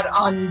figure it out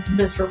on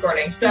this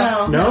recording.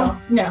 So No.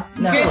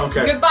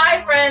 Okay.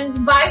 Goodbye, friends.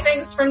 Buy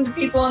things from the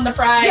people in the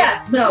Pride.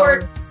 Yes.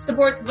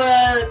 Support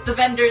the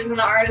vendors and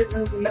the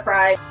artisans in the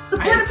Pride.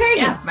 Support a pagan.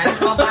 Yeah, might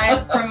as well buy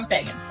it from a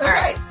pagan. All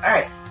right.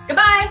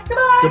 Goodbye.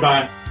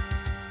 Goodbye.